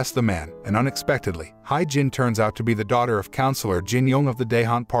Hae-jin and arrest the man, and unexpectedly, Hae-jin turns out to be the daughter of Counselor Jin-young of the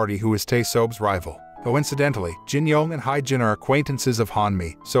Daehan Party, who is Tae-sob's rival. Coincidentally, Jin-young and Hae-jin are acquaintances of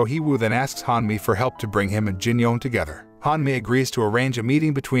Han-mi, so Hee-woo then asks Han-mi for help to bring him and Jin-young together. Han-mi agrees to arrange a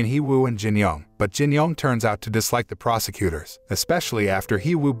meeting between Hee-woo and Jin-young, but Jin-young turns out to dislike the prosecutors, especially after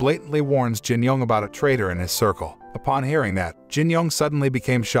Hee-woo blatantly warns Jin-young about a traitor in his circle. Upon hearing that, Jin-young suddenly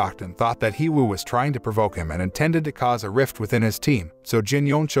became shocked and thought that Hee-woo was trying to provoke him and intended to cause a rift within his team, so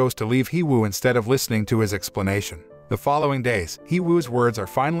Jin-young chose to leave Hee-woo instead of listening to his explanation. The following days, Hee-woo's words are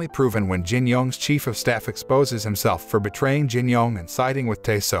finally proven when Jin-young's chief of staff exposes himself for betraying Jin-young and siding with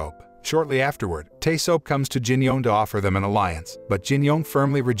Tae-sob. Shortly afterward, Tae-sob comes to Jin-young to offer them an alliance, but Jin-young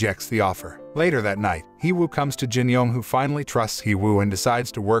firmly rejects the offer. Later that night, Hee-woo comes to Jin-young, who finally trusts Hee-woo and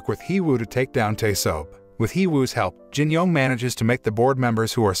decides to work with Hee-woo to take down Tae-sob. With Hee-woo's help, Jin-young manages to make the board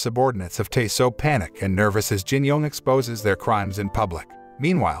members, who are subordinates of Tae-sob, panic and nervous as Jin-young exposes their crimes in public.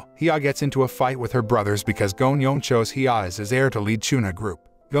 Meanwhile, Hee-ah gets into a fight with her brothers because Gon-young chose Hee-ah as his heir to lead Chuna Group.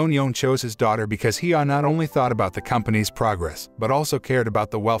 Gon-young chose his daughter because Hee-ah not only thought about the company's progress, but also cared about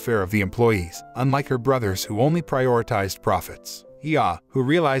the welfare of the employees, unlike her brothers who only prioritized profits. Hee-ah, who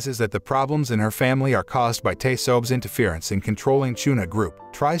realizes that the problems in her family are caused by Tae-sob's interference in controlling Chuna Group,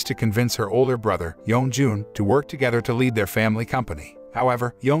 tries to convince her older brother, Yeon-jun, to work together to lead their family company.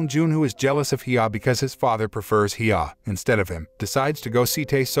 However, Yeon-jun, who is jealous of Hee-ah because his father prefers Hee-ah instead of him, decides to go see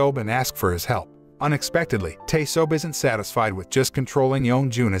Tae-sob and ask for his help. Unexpectedly, Tae-sob isn't satisfied with just controlling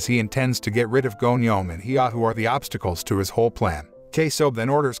Yeon-jun, as he intends to get rid of Gon-young and Hee-ah, who are the obstacles to his whole plan. Tae-sob then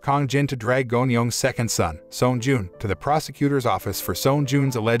orders Kong-jin to drag Gon-young's second son, Seon-jun, to the prosecutor's office for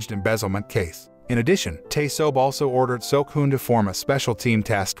Seon-jun's alleged embezzlement case. In addition, Tae-sob also ordered Sok-hoon to form a special team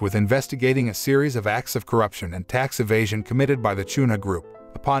tasked with investigating a series of acts of corruption and tax evasion committed by the Chuna Group.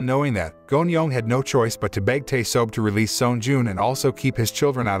 Upon knowing that, Gon-young had no choice but to beg Tae-sob to release Seon-jun and also keep his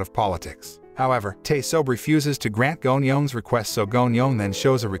children out of politics. However, Tae-sob refuses to grant Gon-young's request, so Gon-young then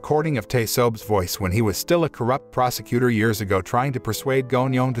shows a recording of Tae-sob's voice when he was still a corrupt prosecutor years ago, trying to persuade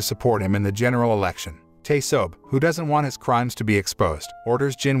Gon-young to support him in the general election. Tae-sob, who doesn't want his crimes to be exposed,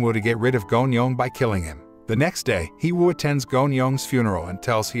 orders Jin-woo to get rid of Gon-young by killing him. The next day, Hee-woo attends Gon-young's funeral and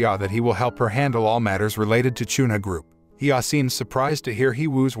tells Hee-ah that he will help her handle all matters related to Chuna Group. Hee-ah seems surprised to hear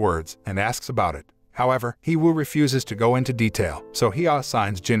Hee-woo's words and asks about it. However, Hee-woo refuses to go into detail, so Hee-ah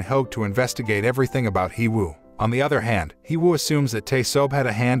assigns Jin-ho to investigate everything about Hee-woo. On the other hand, Hee-woo assumes that Tae-sob had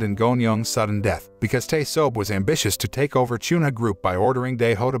a hand in Gon-young's sudden death, because Tae-sob was ambitious to take over Chuna Group by ordering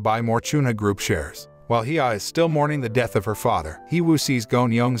Dae-ho to buy more Chuna Group shares. While Hee-ah is still mourning the death of her father, Hee-woo sees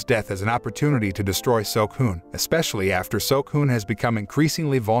Gon-young's death as an opportunity to destroy Sok-hoon, especially after Sok-hoon has become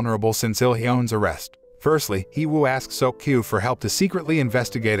increasingly vulnerable since Il-hyun's arrest. Firstly, Hee-woo asks Sok-kyu for help to secretly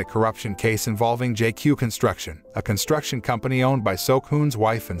investigate a corruption case involving JQ Construction, a construction company owned by Sok-hoon's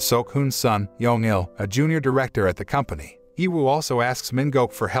wife and Sok-hoon's son, Yong-il, a junior director at the company. Hee-woo also asks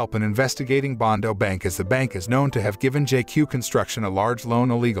Min-gok for help in investigating Bondo Bank, as the bank is known to have given JQ Construction a large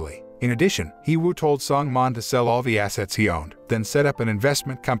loan illegally. In addition, Hee-woo told Song-man to sell all the assets he owned, then set up an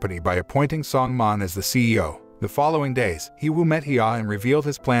investment company by appointing Song-man as the CEO. The following days, Hee-woo met Hee-ah and revealed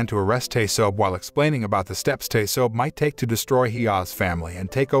his plan to arrest Tae-sob while explaining about the steps Tae-sob might take to destroy Hee-ah's family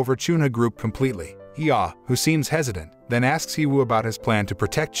and take over Chunha Group completely. Hee-ah, who seems hesitant, then asks Hee-woo about his plan to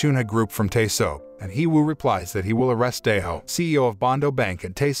protect Chunha Group from Tae-sob, and Hee-woo replies that he will arrest Dae-ho, CEO of Bondo Bank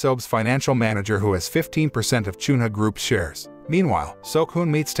and Tae-sob's financial manager who has 15% of Chunha Group's shares. Meanwhile, Sok-hoon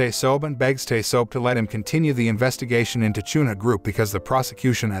meets Tae-sob and begs Tae-sob to let him continue the investigation into Chunha Group because the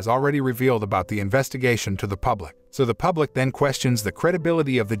prosecution has already revealed about the investigation to the public. So the public then questions the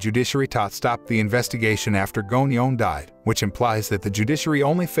credibility of the judiciary to stop the investigation after Gon-yeon died, which implies that the judiciary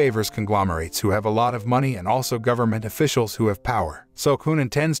only favors conglomerates who have a lot of money and also government officials who have power. Sok-hoon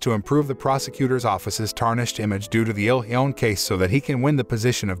intends to improve the prosecutor's office's tarnished image due to the Il-hyeon case so that he can win the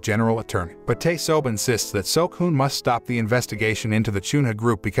position of general attorney. But Tae-sob insists that Sok-hoon must stop the investigation into the Chunha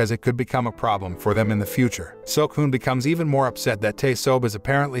Group because it could become a problem for them in the future. Sok-hoon becomes even more upset that Tae-sob is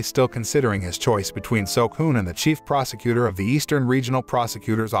apparently still considering his choice between Sok-hoon and the chief prosecutor of the Eastern Regional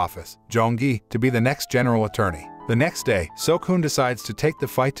Prosecutor's Office, Jong-gi, to be the next general attorney. The next day, Sok-hoon decides to take the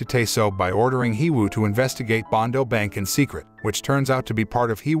fight to Tae-sob by ordering Hee-woo to investigate Bondo Bank in secret, which turns out to be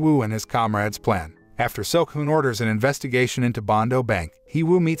part of Hee-woo and his comrades' plan. After Sok-hoon orders an investigation into Bondo Bank,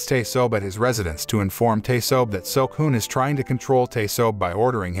 Hee-woo meets Tae-sob at his residence to inform Tae-sob that Sok-hoon is trying to control Tae-sob by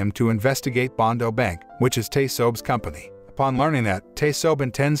ordering him to investigate Bondo Bank, which is Tae-sob's company. Upon learning that, Tae-sob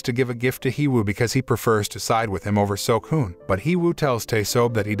intends to give a gift to Hee-woo because he prefers to side with him over Sok-hoon, but Hee-woo tells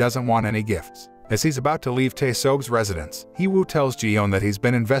Tae-sob that he doesn't want any gifts. As he's about to leave Tae-sob's residence, Hee-woo tells Ji-yeon that he's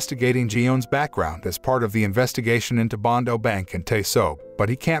been investigating Ji-yeon's background as part of the investigation into Bondo Bank and Tae-sob, but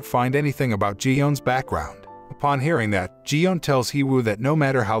he can't find anything about Ji-yeon's background. Upon hearing that, Ji-yeon tells Hee-woo that no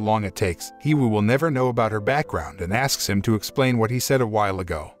matter how long it takes, Hee-woo will never know about her background and asks him to explain what he said a while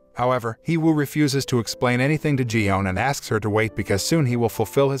ago. However, Hee-woo refuses to explain anything to Ji-yeon and asks her to wait because soon he will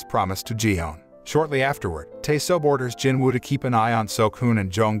fulfill his promise to Ji-yeon. Shortly afterward, Tae-sob orders Jin-woo to keep an eye on Sok-hoon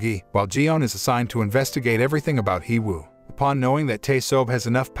and Jong-gi, while Ji-yeon is assigned to investigate everything about Hee-woo. Upon knowing that Tae-sob has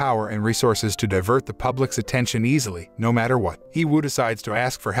enough power and resources to divert the public's attention easily, no matter what, Hee-woo decides to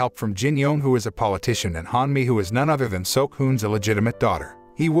ask for help from Jin-yeon, who is a politician, and Han-mi, who is none other than Sok-hoon's illegitimate daughter.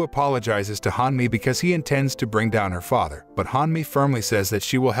 Hee-woo apologizes to Han-mi because he intends to bring down her father, but Han-mi firmly says that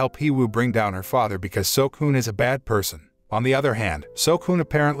she will help Hee-woo bring down her father because Sok-hoon is a bad person. On the other hand, Sok-hoon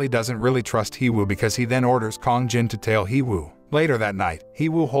apparently doesn't really trust Hee-woo because he then orders Kong-jin to tail Hee-woo. Later that night,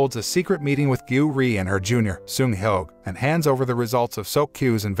 Hee-woo holds a secret meeting with Gyu-ri and her junior, Sung-hyuk, and hands over the results of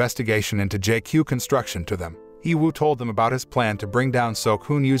Sok-kyu's investigation into JQ Construction to them. Hee-woo told them about his plan to bring down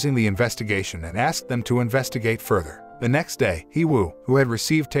Sok-hoon using the investigation and asked them to investigate further. The next day, Hee-woo, who had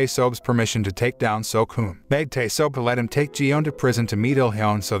received Tae-sob's permission to take down Sok-hoon, begged Tae-sob to let him take Ji-yeon to prison to meet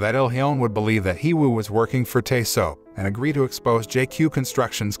Il-hyeon so that Il-hyeon would believe that Hee-woo was working for Tae-sob and agree to expose JQ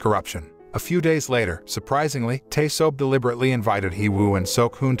Construction's corruption. A few days later, surprisingly, Tae-sob deliberately invited Hee-woo and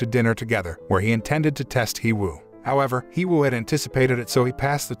Sok-hoon to dinner together, where he intended to test Hee-woo. However, Hee-woo had anticipated it, so he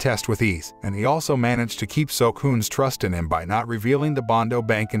passed the test with ease, and he also managed to keep Sok-hoon's trust in him by not revealing the Bondo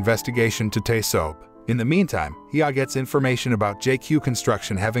Bank investigation to Tae-sob. In the meantime, Hee-ah gets information about JQ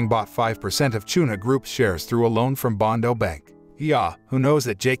Construction having bought 5% of Chunha Group's shares through a loan from Bondo Bank. Hee-ah, who knows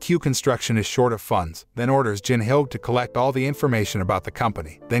that JQ Construction is short of funds, then orders Jin-hyuk to collect all the information about the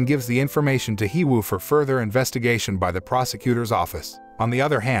company, then gives the information to Hee-woo for further investigation by the prosecutor's office. On the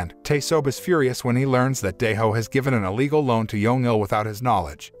other hand, Tae-sob is furious when he learns that Dae-ho has given an illegal loan to Yong-il without his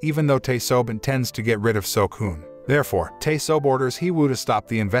knowledge, even though Tae-sob intends to get rid of Sok-hoon. Therefore, Tae-sob orders Hee-woo to stop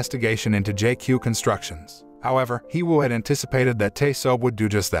the investigation into JQ Constructions. However, Hee-woo had anticipated that Tae-sob would do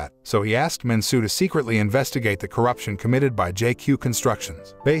just that, so he asked Min-soo to secretly investigate the corruption committed by JQ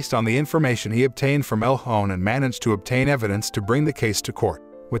Constructions, based on the information he obtained from Il-hyeon, and managed to obtain evidence to bring the case to court.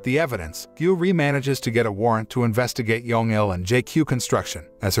 With the evidence, Gyu-ri manages to get a warrant to investigate Yong-il and JQ Construction.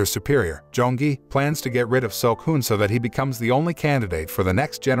 As her superior, Jong-gi plans to get rid of Sok-hoon so that he becomes the only candidate for the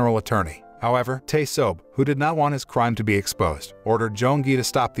next general attorney. However, Tae-sob, who did not want his crime to be exposed, ordered Jong-gi to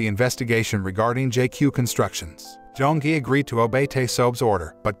stop the investigation regarding JQ Constructions. Jong-gi agreed to obey Tae-sob's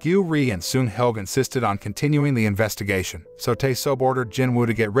order, but Gyu-ri and Sung-hyuk insisted on continuing the investigation, so Tae-sob ordered Jin-woo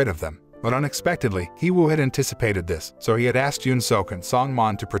to get rid of them. But unexpectedly, Hee-woo had anticipated this, so he had asked Yoon-sok and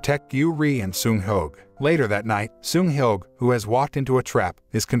Song-man to protect Gyu-ri and Sung-hyuk. Later that night, Sung-hyuk, who has walked into a trap,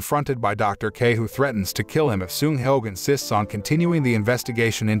 is confronted by Dr. K, who threatens to kill him if Sung-hyuk insists on continuing the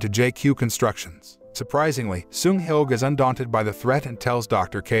investigation into JQ Constructions. Surprisingly, Sung-hyuk is undaunted by the threat and tells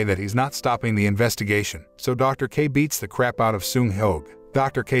Dr. K that he's not stopping the investigation, so Dr. K beats the crap out of Sung-hyuk.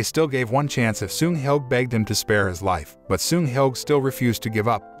 Dr. K still gave one chance if Seung-hyuk begged him to spare his life, but Seung-hyuk still refused to give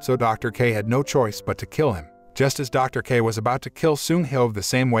up, so Dr. K had no choice but to kill him. Just as Dr. K was about to kill Seung-hyuk the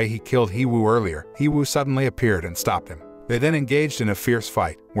same way he killed Hee-woo earlier, Hee-woo suddenly appeared and stopped him. They then engaged in a fierce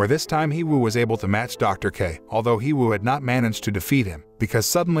fight, where this time Hee-woo was able to match Dr. K, although Hee-woo had not managed to defeat him, because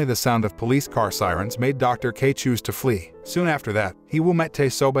suddenly the sound of police car sirens made Dr. K choose to flee. Soon after that, Hee-woo met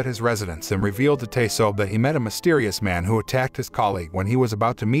Tae-sob at his residence and revealed to Tae-sob that he met a mysterious man who attacked his colleague when he was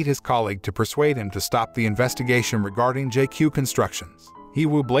about to meet his colleague to persuade him to stop the investigation regarding JQ Constructions.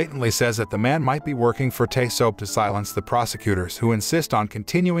 Hee-woo blatantly says that the man might be working for Tae-sob to silence the prosecutors who insist on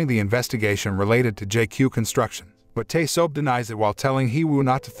continuing the investigation related to JQ Construction. But Tae-sob denies it while telling Hee-woo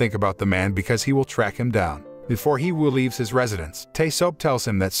not to think about the man because he will track him down. Before Hee-woo leaves his residence, Tae-sob tells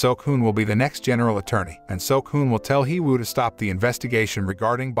him that Sok-hoon will be the next general attorney, and Sok-hoon will tell Hee-woo to stop the investigation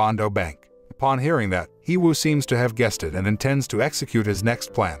regarding Bondo Bank. Upon hearing that, Hee-woo seems to have guessed it and intends to execute his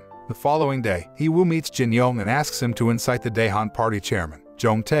next plan. The following day, Hee-woo meets Jin-young and asks him to incite the Daehan Party chairman,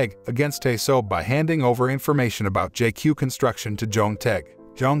 Jong-taeg, against Tae-sob by handing over information about JQ Construction to Jong-taeg.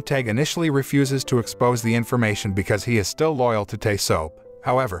 Jong-taeg initially refuses to expose the information because he is still loyal to Tae-sob.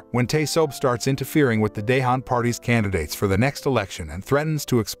 However, when Tae-sob starts interfering with the Daehan Party's candidates for the next election and threatens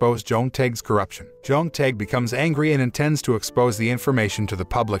to expose Jong-taeg's corruption, Jong-taeg becomes angry and intends to expose the information to the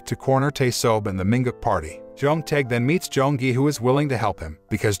public to corner Tae-sob and the Mingguk Party. Jong-taeg then meets Jong-gi, who is willing to help him,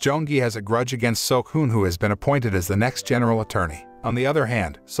 because Jong-gi has a grudge against Sok-hoon, who has been appointed as the next general attorney. On the other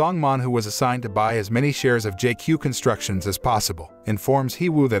hand, Song-man, who was assigned to buy as many shares of JQ Constructions as possible, informs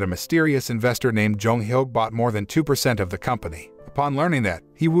Hee-woo that a mysterious investor named Jong-hyuk bought more than 2% of the company. Upon learning that,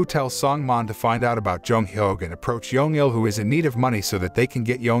 Hee-woo tells Song-man to find out about Jong-hyuk and approach Yong-il, who is in need of money, so that they can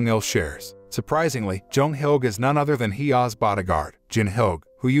get Yong-il's shares. Surprisingly, Jong-hyuk is none other than Hee-ah's bodyguard, Jin-hyuk,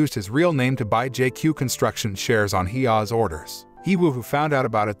 who used his real name to buy JQ Construction shares on Hee-ah's orders. Hee-woo, who found out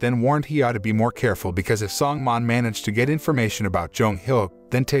about it, then warned Hee-ah to be more careful, because if Song-man managed to get information about Jong-hyuk,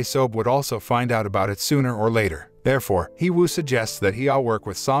 then Tae-sob would also find out about it sooner or later. Therefore, Hee-woo suggests that Hee-ah work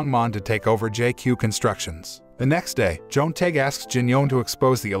with Song-man to take over JQ Constructions. The next day, Jong-taeg asks Jin-young to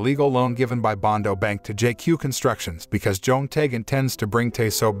expose the illegal loan given by Bondo Bank to JQ Constructions because Jong-taeg intends to bring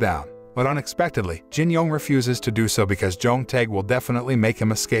Tae-sob down. But unexpectedly, Jin-young refuses to do so because Jong-taeg will definitely make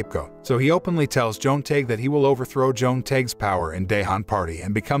him a scapegoat. So he openly tells Jong-taeg that he will overthrow Jong-taeg's power in Daehan Party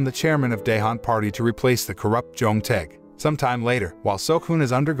and become the chairman of Daehan Party to replace the corrupt Jong-taeg. Sometime later, while Sok-hoon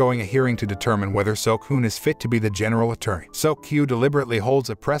is undergoing a hearing to determine whether Sok-hoon is fit to be the general attorney, Sok-kyu deliberately holds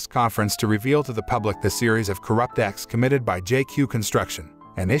a press conference to reveal to the public the series of corrupt acts committed by JQ Construction,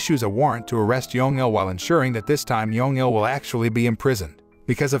 and issues a warrant to arrest Yong-il while ensuring that this time Yong-il will actually be imprisoned.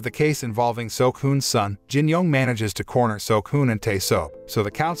 Because of the case involving Sok-hoon's son, Jin-young manages to corner Sok-hoon and Tae-sob, so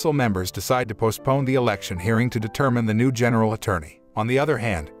the council members decide to postpone the election hearing to determine the new general attorney. On the other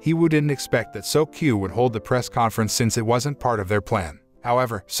hand, Hee-woo didn't expect that Sok-kyu would hold the press conference since it wasn't part of their plan.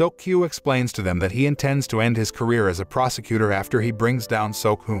 However, Sok-kyu explains to them that he intends to end his career as a prosecutor after he brings down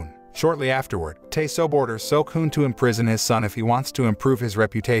Sok-hoon. Shortly afterward, Tae-sob orders Sok-hoon to imprison his son if he wants to improve his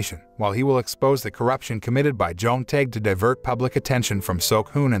reputation, while he will expose the corruption committed by Jong-taeg to divert public attention from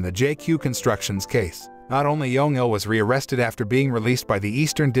Sok-hoon and the JQ Constructions case. Not only Yong-il was rearrested after being released by the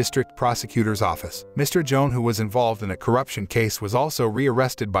Eastern District Prosecutor's Office, Mr. Joan, who was involved in a corruption case, was also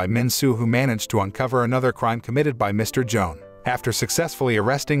rearrested by Min-soo, who managed to uncover another crime committed by Mr. Joan. After successfully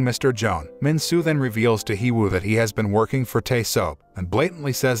arresting Mr. Joan, Min-soo then reveals to Hee-woo that he has been working for Tae-sob, and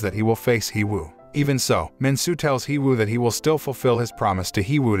blatantly says that he will face Hee-woo. Even so, Min-soo tells Hee-woo that he will still fulfill his promise to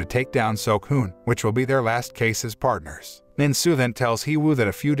Hee-woo to take down Sok-hoon, which will be their last case as partners. Min-soo then tells Hee-woo that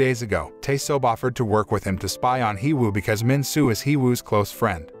a few days ago, Tae-sob offered to work with him to spy on Hee-woo because Min-soo is Hee-woo's close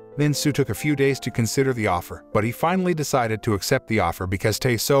friend. Min-soo took a few days to consider the offer, but he finally decided to accept the offer because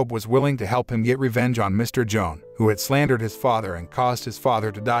Tae-sob was willing to help him get revenge on Mr. Joan, who had slandered his father and caused his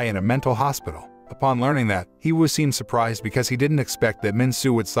father to die in a mental hospital. Upon learning that, Hee-woo seemed surprised because he didn't expect that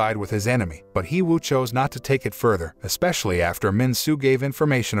Min-soo would side with his enemy, but Hee-woo chose not to take it further, especially after Min-soo gave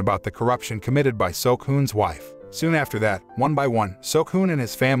information about the corruption committed by Sok-hoon's wife. Soon after that, one by one, Sok-hoon and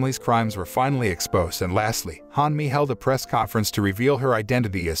his family's crimes were finally exposed, and lastly, Han-mi held a press conference to reveal her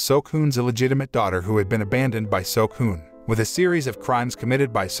identity as Sok-hoon's illegitimate daughter who had been abandoned by Sok-hoon. With a series of crimes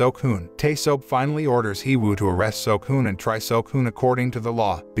committed by Sok-hoon, Tae-sob finally orders Hee-woo to arrest Sok-hoon and try Sok-hoon according to the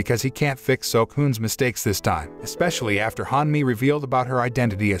law, because he can't fix Sok-hoon's mistakes this time, especially after Han-mi revealed about her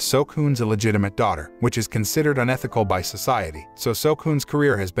identity as Sok-hoon's illegitimate daughter, which is considered unethical by society, so Sok-hoon's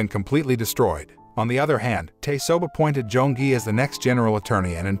career has been completely destroyed. On the other hand, Tae-sob appointed Jong-gi as the next general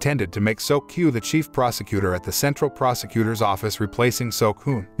attorney and intended to make Sok-kyu the chief prosecutor at the Central Prosecutor's Office, replacing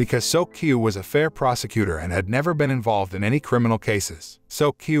Sok-hoon, because Sok-kyu was a fair prosecutor and had never been involved in any criminal cases.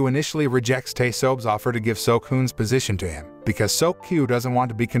 Sok-kyu initially rejects Tae-sob's offer to give Sok-hoon's position to him, because Sok-kyu doesn't want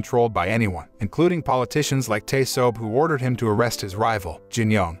to be controlled by anyone, including politicians like Tae-sob, who ordered him to arrest his rival,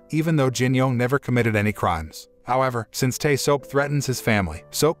 Jin-young, even though Jin-young never committed any crimes. However, since Tae-sob threatens his family,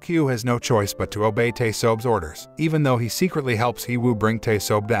 Sok-kyu has no choice but to obey Tae-sob's orders, even though he secretly helps Hee-woo bring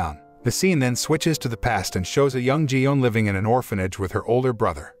Tae-sob down. The scene then switches to the past and shows a young Ji-yeon living in an orphanage with her older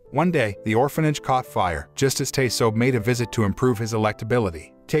brother. One day, the orphanage caught fire, just as Tae-sob made a visit to improve his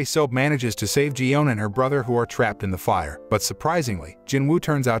electability. Tae-sob manages to save Ji-yeon and her brother, who are trapped in the fire, but surprisingly, Jin-woo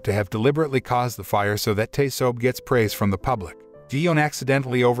turns out to have deliberately caused the fire so that Tae-sob gets praise from the public. Ji-yeon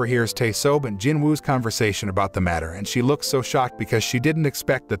accidentally overhears Tae-sob and Jin-woo's conversation about the matter, and she looks so shocked because she didn't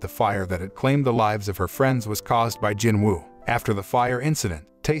expect that the fire that had claimed the lives of her friends was caused by Jin-woo. After the fire incident,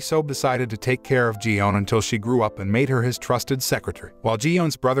 Tae-sob decided to take care of Ji-yeon until she grew up and made her his trusted secretary. While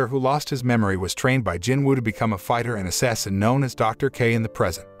Ji-yeon's brother, who lost his memory, was trained by Jin-woo to become a fighter and assassin known as Dr. K in the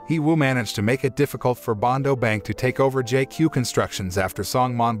present. Hee-woo managed to make it difficult for Bondo Bank to take over JQ Constructions after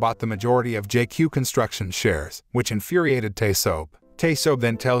Song-mon bought the majority of JQ Constructions shares, which infuriated Tae-sob. Tae-sob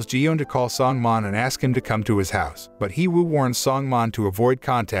then tells Ji-yeon to call Song-mon and ask him to come to his house, but Hee-woo warns Song-mon to avoid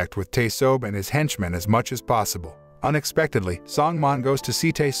contact with Tae-sob and his henchmen as much as possible. Unexpectedly, Song-mon goes to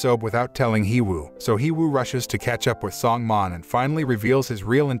see Tae-sob without telling Hee-woo, so Hee-woo rushes to catch up with Song-mon and finally reveals his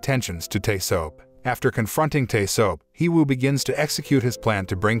real intentions to Tae-sob. After confronting Tae-sob, Hee-woo begins to execute his plan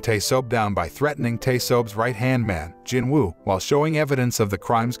to bring Tae-sob down by threatening Tae-sob's right-hand man, Jin-woo, while showing evidence of the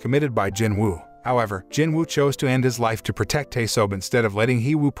crimes committed by Jin-woo. However, Jin-woo chose to end his life to protect Tae-sob instead of letting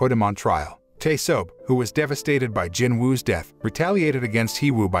Hee-woo put him on trial. Tae-sob, who was devastated by Jin-woo's death, retaliated against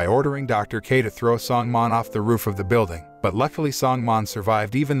Hee-woo by ordering Dr. K to throw Song-mon off the roof of the building, but luckily Song-mon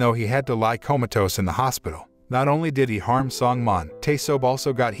survived even though he had to lie comatose in the hospital. Not only did he harm Song-mon, Tae-sob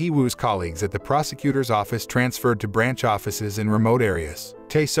also got Hee-woo's colleagues at the prosecutor's office transferred to branch offices in remote areas.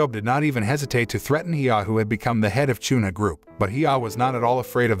 Tae-sob did not even hesitate to threaten Hee-ah, who had become the head of Chuna Group, but Hee-ah was not at all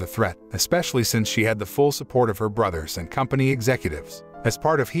afraid of the threat, especially since she had the full support of her brothers and company executives. As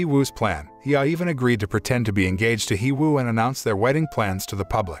part of Hee-woo's plan, Hee-ah even agreed to pretend to be engaged to Hee-woo and announce their wedding plans to the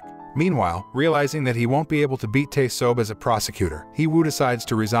public. Meanwhile, realizing that he won't be able to beat Tae-sob as a prosecutor, Hee-woo decides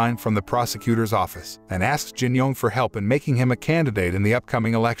to resign from the prosecutor's office and asks Jin-young for help in making him a candidate in the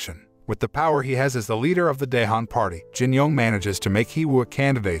upcoming election. With the power he has as the leader of the Daehan Party, Jin-young manages to make Hee-woo a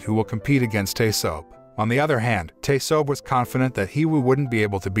candidate who will compete against Tae-sob. On the other hand, Tae-sob was confident that Hee-woo wouldn't be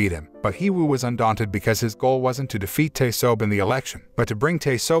able to beat him, but Hee-woo was undaunted because his goal wasn't to defeat Tae-sob in the election, but to bring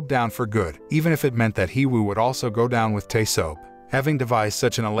Tae-sob down for good, even if it meant that Hee-woo would also go down with Tae-sob. Having devised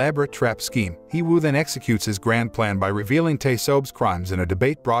such an elaborate trap scheme, Hee-woo then executes his grand plan by revealing Tae-sob's crimes in a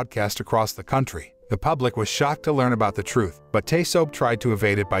debate broadcast across the country. The public was shocked to learn about the truth, but Tae-sob tried to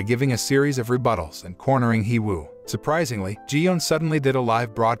evade it by giving a series of rebuttals and cornering Hee-woo. Surprisingly, Ji-yeon suddenly did a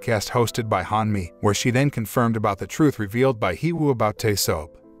live broadcast hosted by Han-mi, where she then confirmed about the truth revealed by Hee-woo about Tae-sob.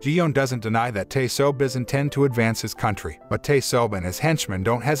 Ji-yeon doesn't deny that Tae-sob does intend to advance his country, but Tae-sob and his henchmen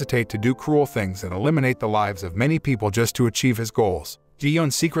don't hesitate to do cruel things and eliminate the lives of many people just to achieve his goals.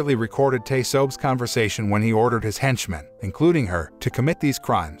 Ji-yeon secretly recorded Tae-sob's conversation when he ordered his henchmen, including her, to commit these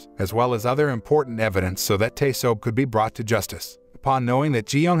crimes, as well as other important evidence so that Tae-sob could be brought to justice. Upon knowing that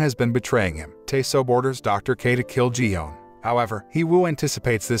Ji-yeon has been betraying him, Tae-sob orders Dr. K to kill Ji-yeon. However, Hee-woo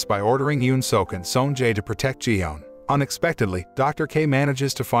anticipates this by ordering Yoon-sok and Song-jae to protect Ji-yeon. Unexpectedly, Dr. K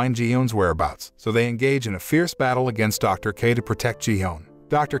manages to find Ji-yeon's whereabouts, so they engage in a fierce battle against Dr. K to protect Ji-yeon.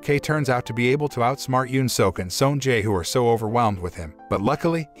 Dr. K turns out to be able to outsmart Yoon-sok and Song-jae, who are so overwhelmed with him, but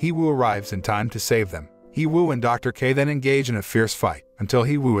luckily, Hee-woo arrives in time to save them. Hee-woo and Dr. K then engage in a fierce fight, until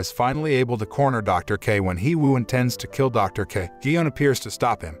Hee-woo is finally able to corner Dr. K. When Hee-woo intends to kill Dr. K, Ji-yeon appears to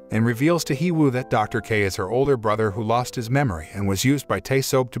stop him, and reveals to Hee-woo that Dr. K is her older brother who lost his memory and was used by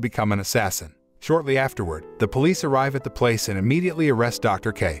Tae-sob to become an assassin. Shortly afterward, the police arrive at the place and immediately arrest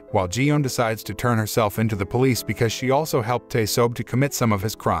Dr. K, while Ji-yeon decides to turn herself into the police because she also helped Tae-sob to commit some of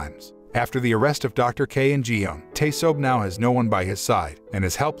his crimes. After the arrest of Dr. K and Ji-yeon, Tae-sob now has no one by his side, and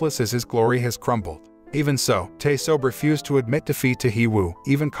is helpless as his glory has crumbled. Even so, Tae-sob refused to admit defeat to Hee-woo,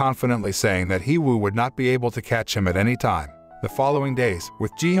 even confidently saying that Hee-woo would not be able to catch him at any time. The following days,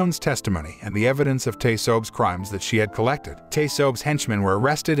 with Ji-yeon's testimony and the evidence of Tae-sob's crimes that she had collected, Tae-sob's henchmen were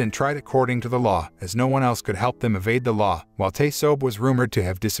arrested and tried according to the law, as no one else could help them evade the law, while Tae-sob was rumored to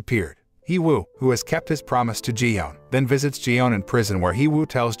have disappeared. Hee-woo, who has kept his promise to Ji-yeon, then visits Ji-yeon in prison, where Hee-woo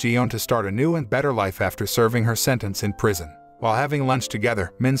tells Ji-yeon to start a new and better life after serving her sentence in prison. While having lunch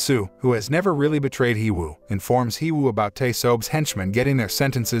together, Min-soo, who has never really betrayed Hee-woo, informs Hee-woo about Tae-sob's henchmen getting their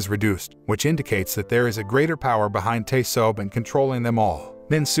sentences reduced, which indicates that there is a greater power behind Tae-sob and controlling them all.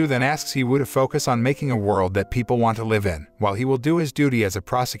 Min-soo then asks Hee-woo to focus on making a world that people want to live in, while he will do his duty as a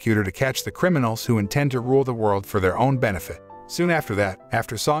prosecutor to catch the criminals who intend to rule the world for their own benefit. Soon after that,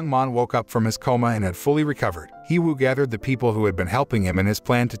 after Song-man woke up from his coma and had fully recovered, Hee-woo gathered the people who had been helping him in his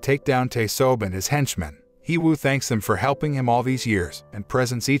plan to take down Tae-sob and his henchmen. Hee-woo thanks them for helping him all these years, and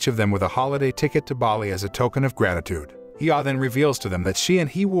presents each of them with a holiday ticket to Bali as a token of gratitude. Hee-ah then reveals to them that she and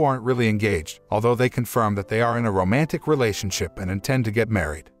Hee-woo aren't really engaged, although they confirm that they are in a romantic relationship and intend to get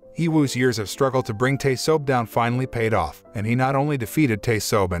married. Hee-woo's years of struggle to bring Tae-sob down finally paid off, and he not only defeated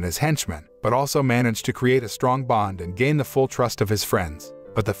Tae-sob and his henchmen, but also managed to create a strong bond and gain the full trust of his friends.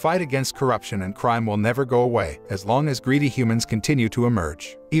 But the fight against corruption and crime will never go away, as long as greedy humans continue to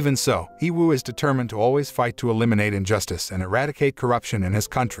emerge. Even so, Hee-woo is determined to always fight to eliminate injustice and eradicate corruption in his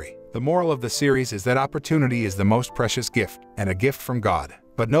country. The moral of the series is that opportunity is the most precious gift, and a gift from God.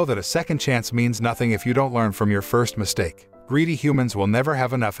 But know that a second chance means nothing if you don't learn from your first mistake. Greedy humans will never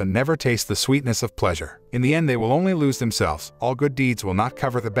have enough and never taste the sweetness of pleasure. In the end, they will only lose themselves. All good deeds will not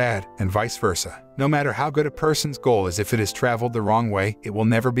cover the bad, and vice versa. No matter how good a person's goal is, if it is traveled the wrong way, it will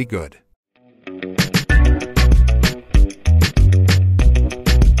never be good.